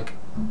 and I'm like,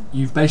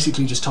 you've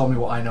basically just told me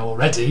what I know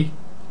already.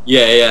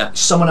 Yeah.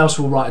 Someone else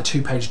will write a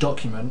 2-page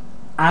document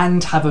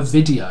and have a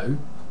video.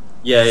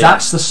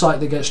 That's the site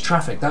that gets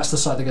traffic. That's the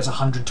site that gets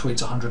 100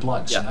 tweets, 100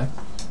 likes. You know.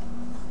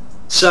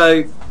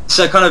 So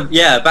kind of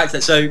back to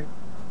that. So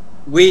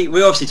we're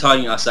obviously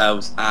targeting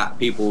ourselves at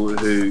people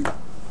who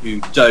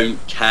don't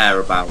care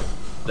about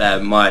their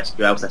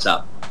MySQL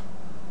setup,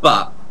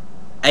 but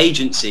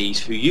agencies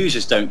who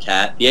users don't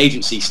care, the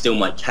agency still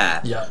might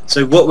care. Yeah.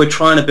 So what we're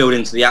trying to build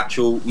into the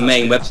actual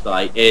main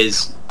website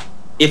is,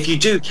 if you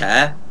do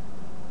care,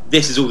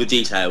 this is all the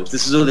details.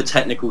 This is all the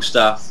technical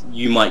stuff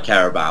you might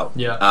care about.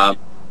 Yeah.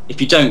 If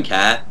you don't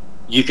care,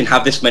 you can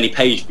have this many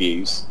page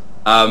views.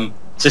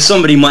 So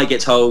somebody might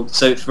get told,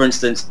 so for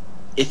instance,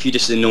 if you're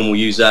just a normal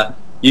user,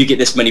 you get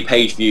this many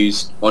page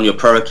views on your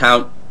pro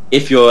account.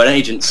 If you're an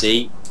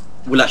agency,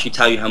 we'll actually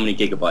tell you how many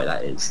gigabyte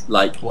that is.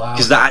 Like,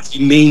 because that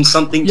actually means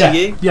something to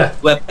you. Yeah.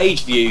 Where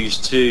page views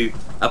to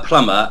a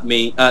plumber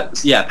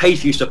page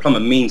views to a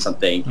plumber means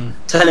something.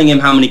 Telling him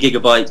how many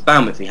gigabytes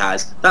bandwidth he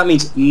has, that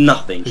means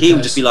nothing. He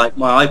will just be like,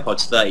 my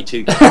iPod's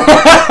 32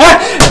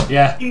 gigabytes.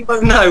 Yeah. He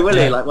won't know, will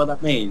he? Like what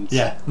that means.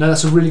 Yeah. No,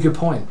 that's a really good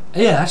point.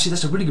 Yeah, actually,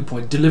 that's a really good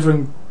point.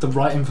 Delivering the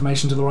right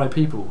information to the right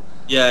people.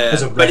 Yeah.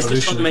 That's a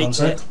revolutionary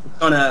concept.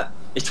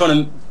 It's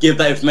trying to give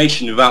that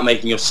information without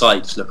making your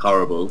sites look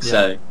horrible. Yeah.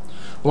 So.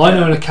 Well, I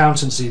know an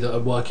accountancy that are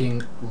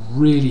working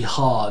really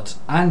hard,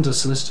 and a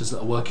solicitors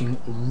that are working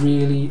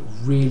really,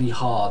 really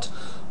hard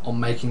on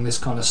making this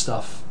kind of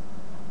stuff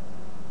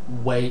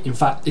in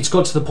fact, it's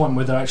got to the point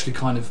where they're actually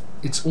kind of,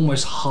 it's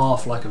almost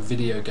half like a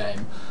video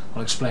game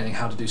on explaining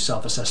how to do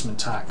self-assessment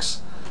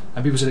tax.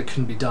 And people said it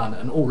couldn't be done,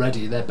 and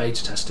already they're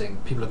beta testing.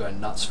 People are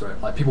going nuts for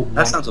it. Like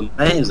that sounds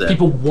amazing.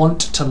 People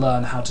want to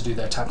learn how to do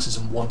their taxes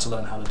and want to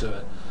learn how to do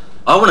it.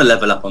 I want to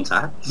level up on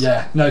tax.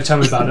 Yeah, no, tell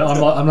me about it.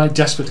 I'm like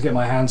desperate to get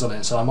my hands on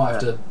it, so I might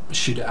have to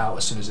shoot it out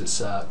as soon as it's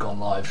gone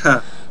live.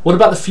 What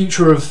about the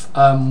future of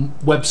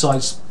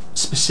websites,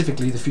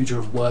 specifically the future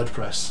of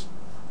WordPress?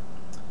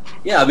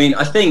 Yeah, I mean,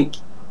 I think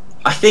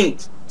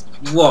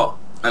what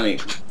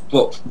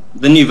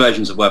the new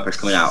versions of WordPress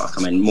coming out are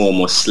coming more and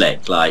more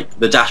slick. Like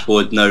the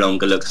dashboard no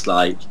longer looks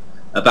like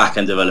a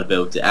back-end developer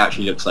built. It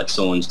actually looks like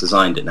someone's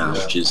designed it now,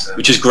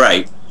 which is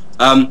great.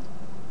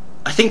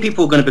 I think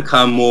people are going to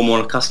become more and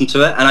more accustomed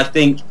to it, and I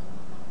think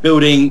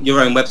building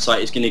your own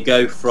website is going to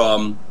go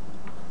from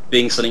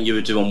being something you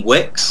would do on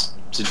Wix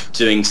to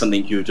doing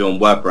something you would do on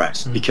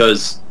WordPress,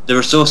 because the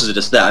resources are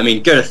just there. I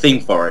mean, go to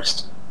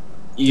ThemeForest.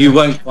 You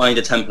won't find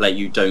a template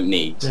you don't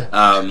need. Yeah.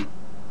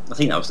 I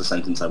think that was the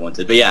sentence I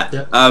wanted, but yeah.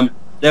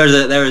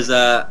 There is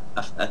a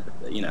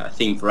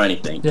theme for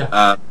anything.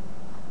 Yeah.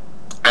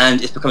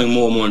 And it's becoming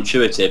more and more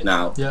intuitive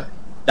now. Yeah.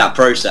 That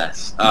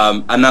process,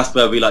 and that's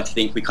where we like to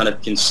think we kind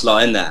of can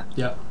slot in there.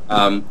 Yeah.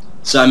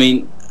 So I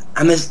mean,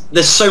 and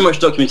there's so much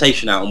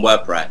documentation out on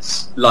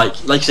WordPress.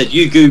 Like you said,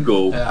 you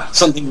Google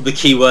something with the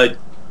keyword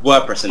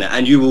WordPress in it,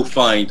 and you will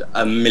find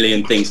a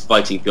million things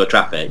fighting for your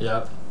traffic.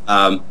 Yeah.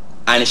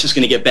 And it's just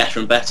going to get better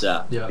and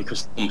better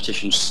because the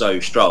competition's so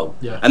strong.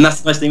 Yeah. And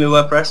that's the nice thing with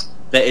WordPress.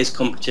 There is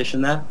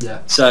competition there.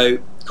 Yeah. So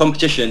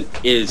competition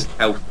is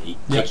healthy.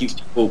 Yeah. It keeps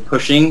people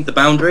pushing the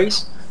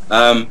boundaries.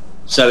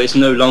 So it's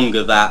no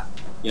longer that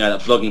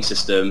that vlogging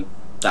system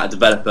that a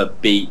developer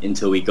beat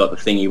until we got the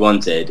thing he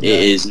wanted. Yeah.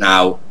 It is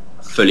now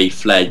a fully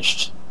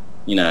fledged,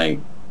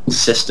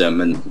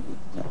 system, and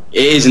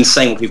it is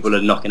insane what people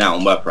are knocking out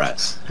on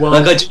WordPress. Well,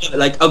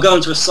 I'll go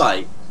onto a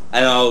site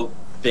and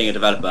being a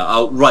developer,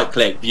 I'll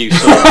right-click, view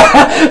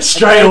source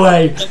straight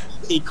away.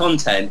 See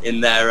content in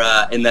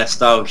their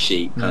style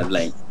sheet kind of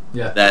link.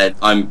 Yeah. Then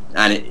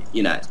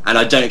and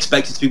I don't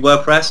expect it to be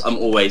WordPress. I'm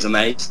always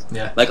amazed.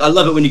 Yeah. Like I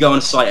love it when you go on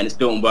a site and it's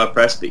built on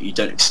WordPress, but you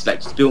don't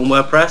expect it to be built on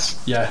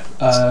WordPress. Yeah.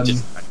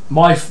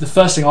 The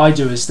first thing I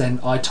do is then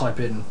I type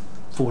in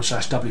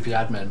 /WP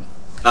admin.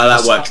 Oh,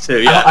 that works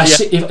too. Yeah. I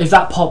see if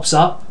that pops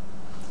up,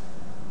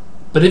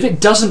 but if it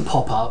doesn't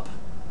pop up,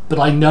 but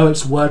I know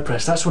it's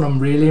WordPress, that's when I'm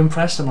really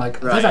impressed. I'm like,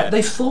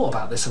 they've thought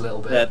about this a little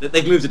bit. Yeah,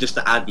 they've moved it just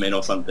to admin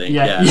or something.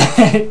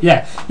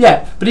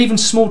 Yeah. But even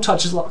small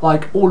touches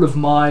like all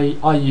of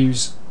I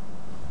use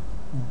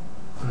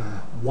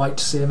White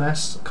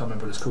CMS. I can't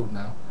remember what it's called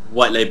now.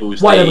 White Label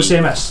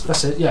CMS.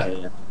 That's it.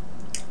 Yeah.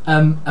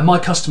 And my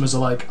customers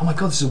are like, oh my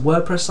god, this is a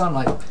WordPress site. I'm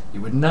like,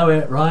 you would know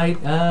it, right?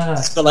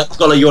 It's got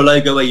like your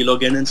logo where you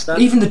log in and stuff.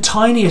 Even the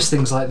tiniest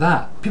things like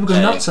that, people go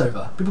nuts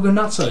over.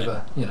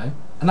 over,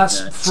 and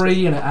that's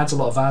free and it adds a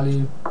lot of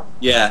value.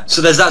 Yeah,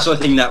 so there's that sort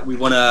of thing that we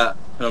want to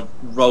kind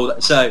of roll.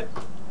 So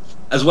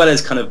as well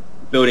as kind of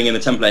building in the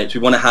templates,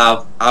 we want to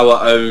have our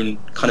own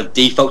kind of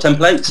default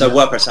template. So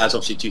WordPress has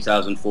obviously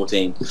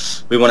 2014.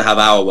 We want to have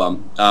our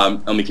one,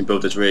 and we can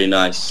build this really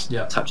nice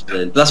touches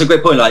in. But that's a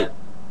great point. Like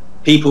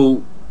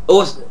people.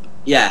 Also,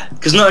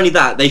 because not only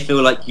that, they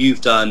feel like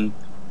you've done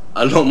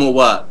a lot more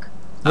work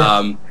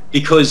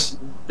because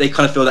they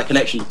kind of feel that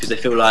connection because they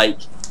feel like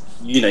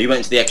you went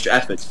into the extra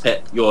effort to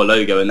put your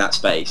logo in that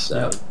space.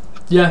 So.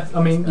 Yeah,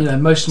 I mean,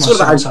 most of my sites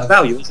have... It's all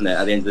about value, isn't it,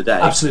 at the end of the day?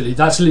 Absolutely,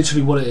 that's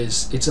literally what it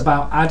is. It's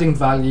about adding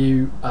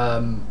value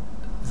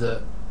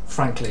that,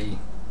 frankly,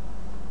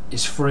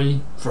 is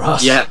free for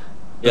us. Yeah.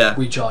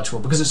 We charge for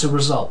because it's a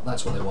result.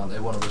 That's what they want. They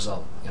want a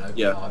result.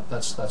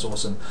 That's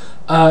awesome.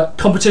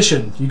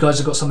 Competition. You guys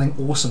have got something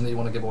awesome that you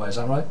want to give away. Is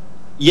that right?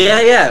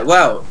 Yeah.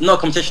 Well, not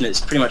competition.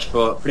 It's pretty much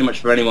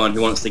for anyone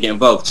who wants to get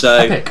involved. So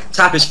Epic.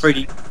 Tap is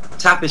free.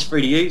 Tap is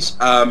free to use.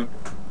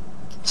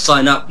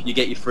 Sign up. You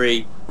get your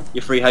free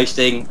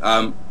hosting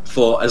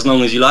for as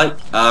long as you like.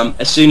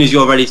 As soon as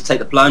you're ready to take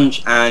the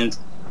plunge and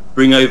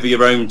bring over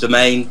your own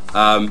domain,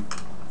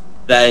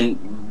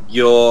 then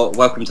you're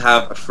welcome to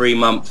have a free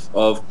month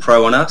of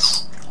Pro on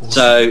us. Awesome.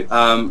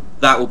 So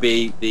that will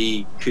be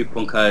the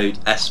coupon code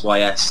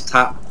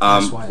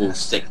SYSTAP. We'll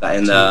stick that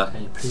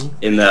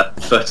in the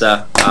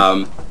footer.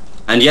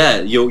 And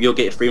you'll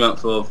get a free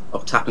month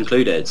of Tap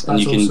included, and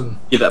you can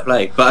give it a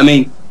play. But I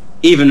mean,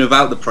 even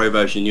without the Pro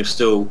version, it's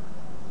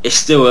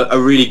still a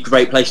really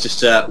great place just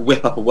to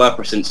whip up a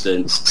WordPress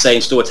instance, say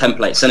install a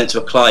template, send it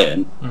to a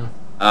client,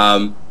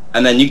 and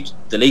then you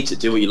delete it,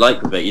 do what you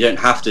like with it. You don't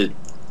have to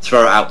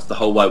throw it out to the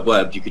whole wide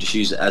web. You could just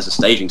use it as a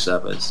staging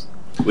service.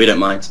 We don't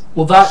mind.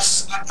 Well,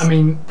 this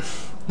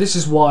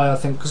is why I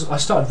think, because I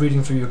started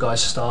reading through your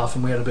guys' stuff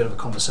and we had a bit of a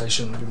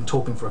conversation. We've been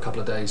talking for a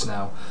couple of days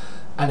now,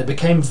 and it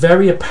became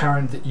very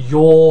apparent that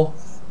your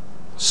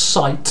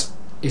site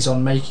is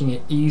on making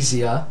it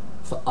easier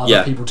for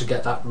other people to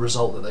get that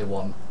result that they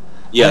want.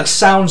 Yeah. And it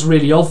sounds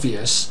really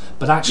obvious,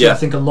 but actually I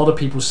think a lot of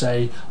people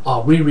say,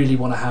 we really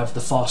want to have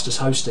the fastest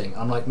hosting.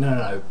 I'm like,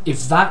 no.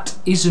 If that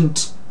is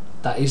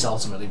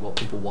ultimately what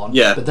people want.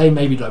 Yeah. But they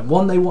maybe don't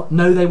want. They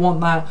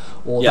want that,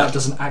 or that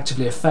doesn't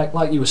actively affect.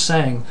 Like you were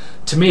saying,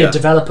 to me, a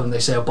developer, and they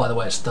say, by the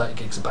way, it's 30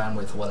 gigs of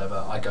bandwidth or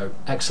whatever. I go,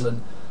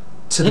 excellent.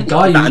 To the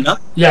guy,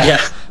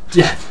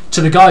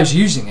 to the guys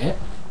using it.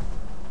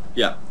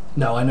 Yeah.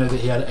 No, I know that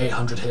he had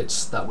 800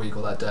 hits that week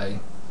or that day.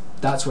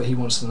 That's what he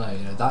wants to know.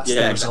 That's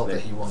the result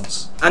that he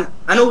wants. And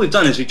all we've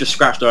done is we've just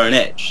scratched our own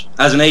itch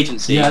as an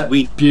agency. Yeah.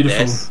 We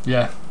beautiful. This.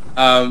 Yeah.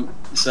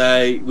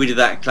 So we did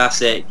that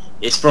classic.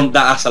 It's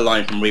that's a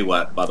line from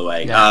Rework, by the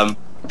way. Yeah.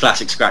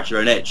 Classic scratch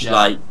your own itch. Yeah.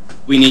 Like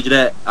we needed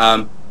it.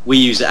 We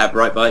use it at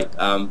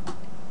Brightbite.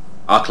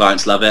 Our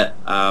clients love it,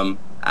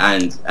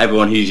 and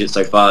everyone who's used it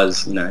so far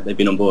has, they've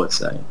been on board.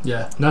 So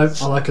no,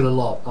 I like it a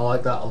lot. I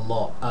like that a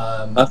lot.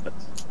 Perfect.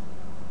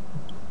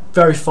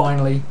 Very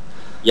finally,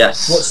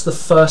 yes. What's the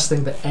first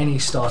thing that any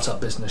startup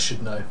business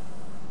should know?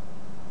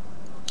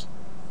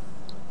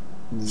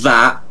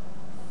 That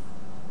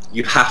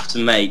you have to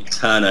make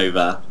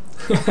turnover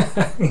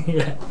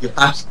Yeah.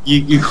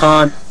 You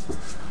can't.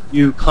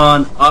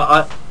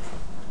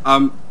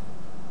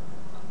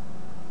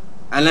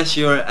 Unless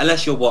you're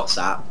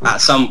WhatsApp, at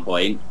some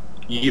point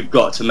you've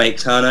got to make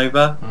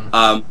turnover.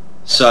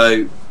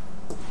 So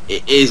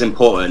it is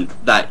important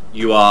that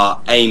you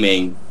are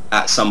aiming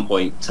at some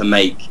point to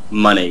make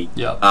money.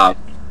 Yeah.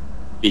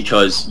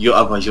 Because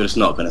otherwise you're just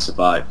not going to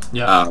survive.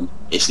 Yeah.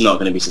 It's not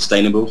going to be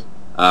sustainable.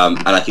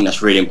 And I think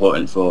that's really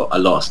important for a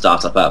lot of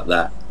startup out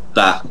there,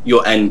 that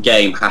your end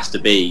game has to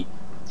be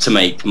to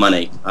make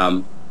money,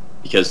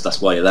 because that's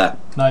why you're there.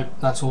 No,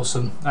 that's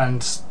awesome,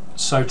 and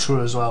so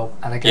true as well.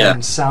 And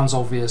again, sounds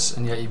obvious,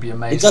 and yet you'd be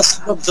amazed. It does,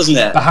 doesn't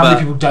it? But how many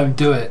people don't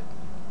do it?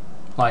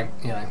 Like,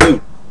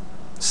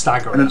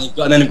 staggering. And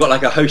then they've got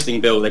like a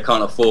hosting bill they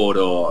can't afford,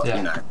 or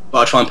got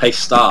to try and pay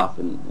staff.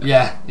 And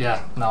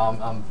No,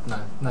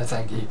 no,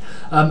 thank you.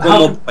 One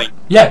more point.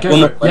 Yeah,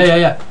 go for it.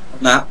 Yeah.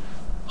 On that,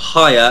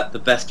 hire the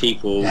best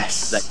people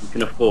that you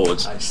can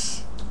afford.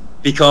 Nice.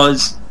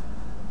 Because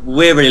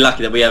we're really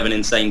lucky that we have an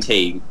insane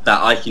team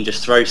that I can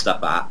just throw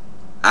stuff at,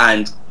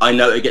 and I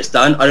know it gets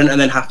done. I don't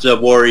then have to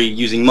worry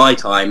using my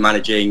time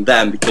managing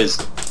them, because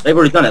they've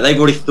already done it. They've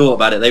already thought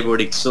about it. They've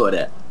already sorted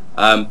it.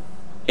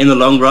 In the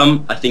long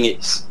run, I think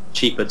it's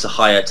cheaper to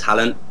hire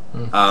talent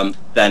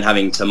than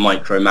having to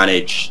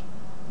micromanage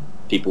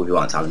people who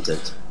aren't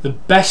talented. The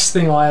best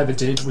thing I ever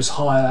did was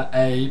hire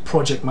a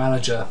project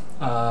manager.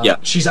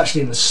 She's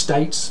actually in the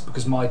States,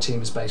 because my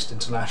team is based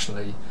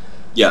internationally.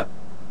 Yeah.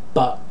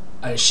 But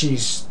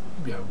she's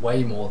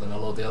way more than a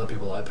lot of the other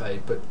people I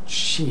paid. But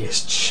she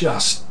is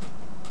just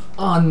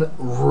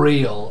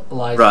unreal.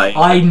 Like,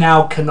 I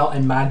now cannot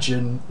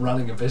imagine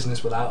running a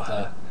business without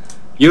her.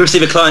 You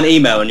receive a client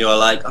email and you're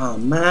like, oh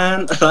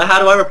man, how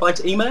do I reply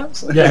to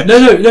emails? Yeah,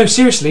 no,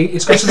 seriously,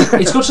 it's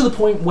got to the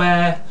point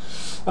where,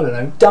 I don't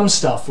know, dumb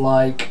stuff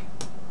like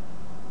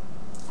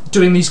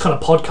doing these kind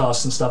of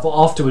podcasts and stuff.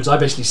 Afterwards, I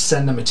basically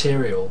send the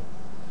material.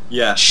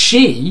 Yeah.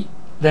 She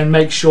then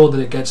makes sure that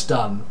it gets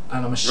done,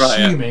 and I'm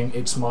assuming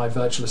it's my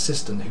virtual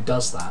assistant who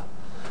does that.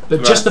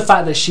 But just the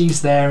fact that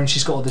she's there and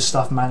she's got all this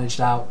stuff managed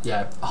out,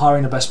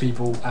 hiring the best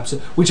people,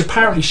 absolutely. Which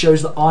apparently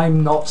shows that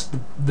I'm not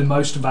the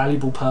most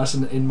valuable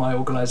person in my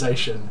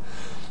organisation.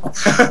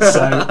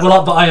 So,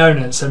 but I own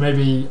it, so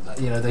maybe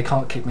they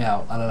can't kick me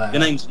out. I don't know. Your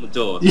name's on the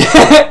door.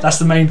 Yeah, that's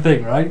the main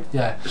thing, right?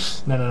 Yeah.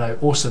 No.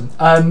 Awesome.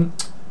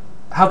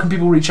 How can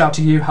people reach out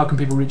to you? How can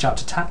people reach out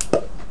to Tap?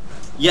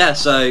 Yeah,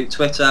 so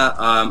Twitter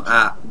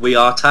at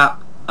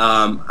wearetap,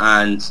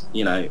 and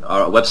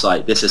our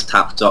website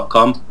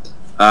thisistapp.com.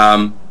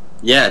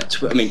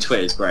 Twitter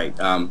is great.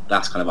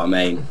 That's kind of our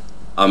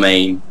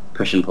main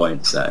pushing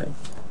point. So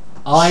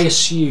I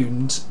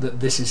assumed that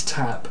This Is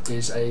Tap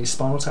is a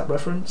Spinal Tap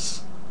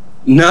reference.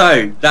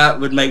 No, that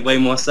would make way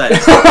more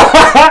sense.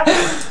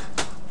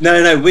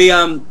 No,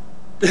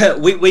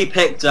 we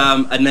picked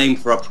a name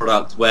for our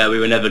product where we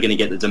were never going to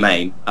get the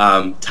domain,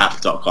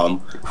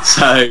 tap.com.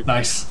 So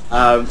nice.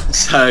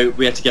 So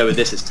we had to go with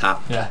This Is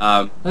Tap.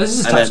 Yeah.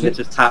 This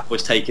Is Tap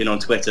was taken on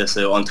Twitter.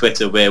 So on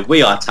Twitter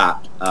we are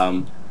Tap.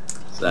 I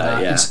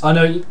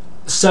know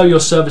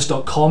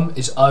sellyourservice.com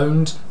is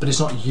owned, but it's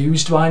not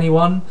used by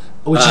anyone,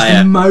 which is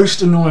the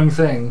most annoying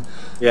thing.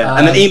 Yeah,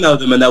 and then email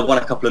them and they'll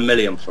want a couple of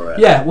million for it.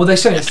 Yeah, well, they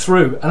sent it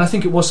through, and I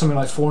think it was something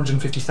like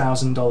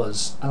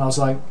 $450,000, and I was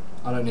like,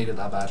 I don't need it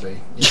that badly.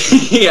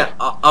 Yeah,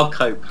 I'll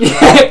cope.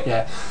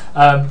 Yeah,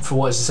 for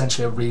what is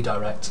essentially a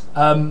redirect.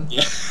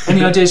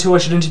 Any ideas who I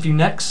should interview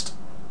next?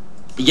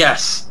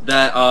 Yes,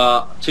 there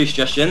are two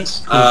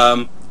suggestions.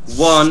 Cool.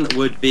 One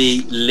would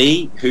be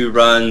Lee, who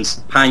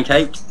runs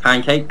Pancake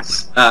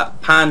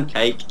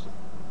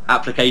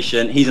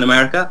application. He's in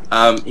America.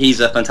 He's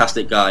a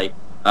fantastic guy,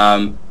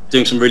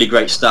 doing some really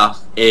great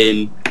stuff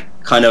in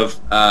kind of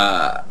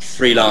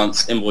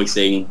freelance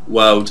invoicing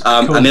world.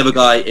 Cool. And the other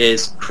guy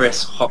is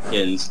Chris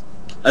Hopkins.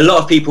 A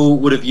lot of people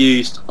would have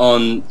used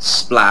on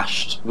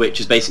Splashed, which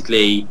is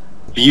basically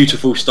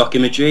beautiful stock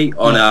imagery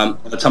on a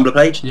Tumblr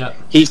page. Yeah.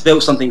 He's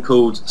built something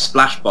called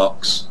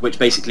Splashbox, which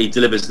basically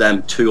delivers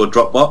them to your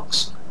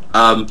Dropbox.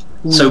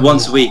 So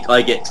once a week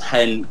I get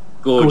 10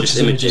 gorgeous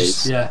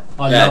images. Yeah,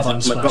 I love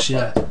Unsplash.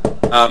 Yeah.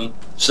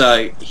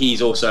 So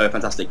he's also a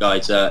fantastic guy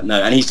to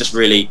know, and he's just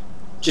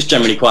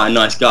generally quite a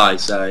nice guy.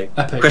 So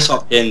epic. Chris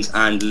Hopkins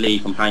and Lee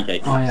from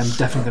Pancake. I am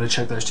definitely going to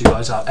check those two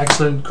guys out.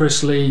 Excellent.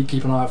 Chris, Lee,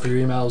 keep an eye out for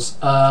your emails.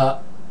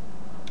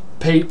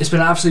 Pete, it's been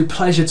an absolute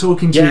pleasure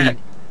talking to you.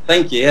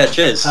 Thank you. Yeah,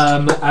 cheers.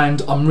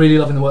 And I'm really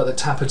loving the work that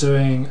Tap are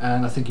doing,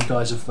 and I think you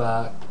guys have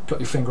got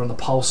your finger on the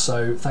pulse,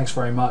 so thanks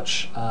very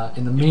much.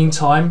 In the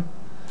meantime,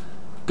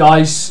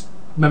 guys,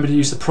 remember to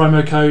use the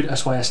promo code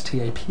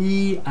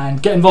SYSTAP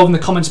and get involved in the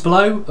comments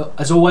below,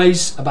 as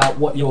always, about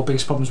what your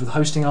biggest problems with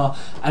hosting are,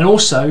 and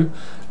also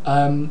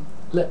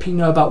let Pete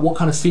know about what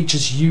kind of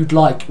features you'd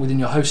like within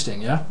your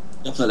hosting, yeah?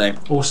 Definitely.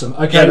 Awesome.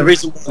 Okay. Yeah, the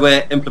reason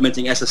we're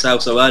implementing SSL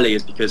so early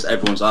is because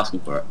everyone's asking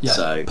for it. Yeah.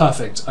 So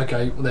perfect.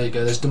 Okay. Well, there you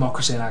go. There's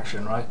democracy in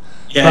action, right?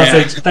 Yeah.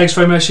 Perfect. Yeah. Thanks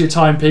very much for your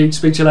time, Pete.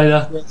 Speak to you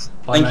later. Yes.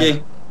 Bye, Thank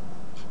you.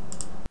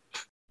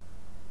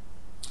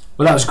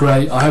 Well, that was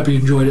great. I hope you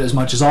enjoyed it as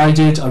much as I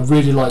did. I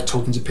really liked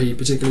talking to Pete,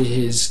 particularly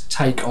his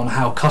take on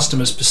how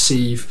customers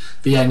perceive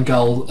the end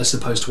goal as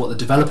opposed to what the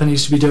developer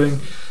needs to be doing.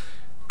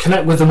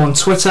 Connect with them on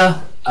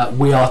Twitter at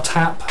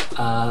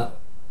WeAreTap.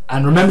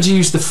 And remember to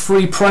use the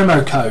free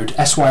promo code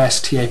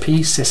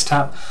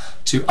SYSTAP,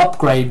 to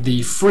upgrade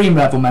the free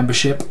level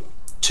membership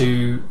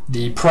to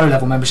the pro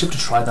level membership, to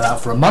try that out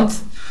for a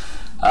month.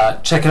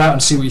 Check it out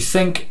and see what you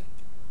think.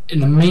 In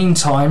the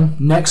meantime,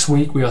 next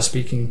week we are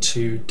speaking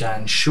to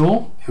Dan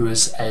Shaw, who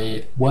is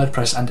a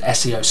WordPress and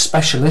SEO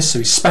specialist. So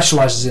he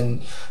specialises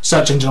in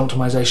search engine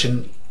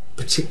optimization,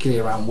 particularly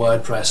around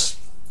WordPress.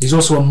 He's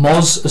also a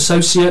Moz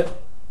associate,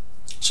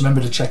 so remember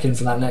to check in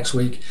for that next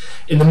week.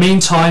 In the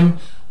meantime,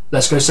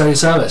 let's go sell your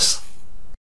service.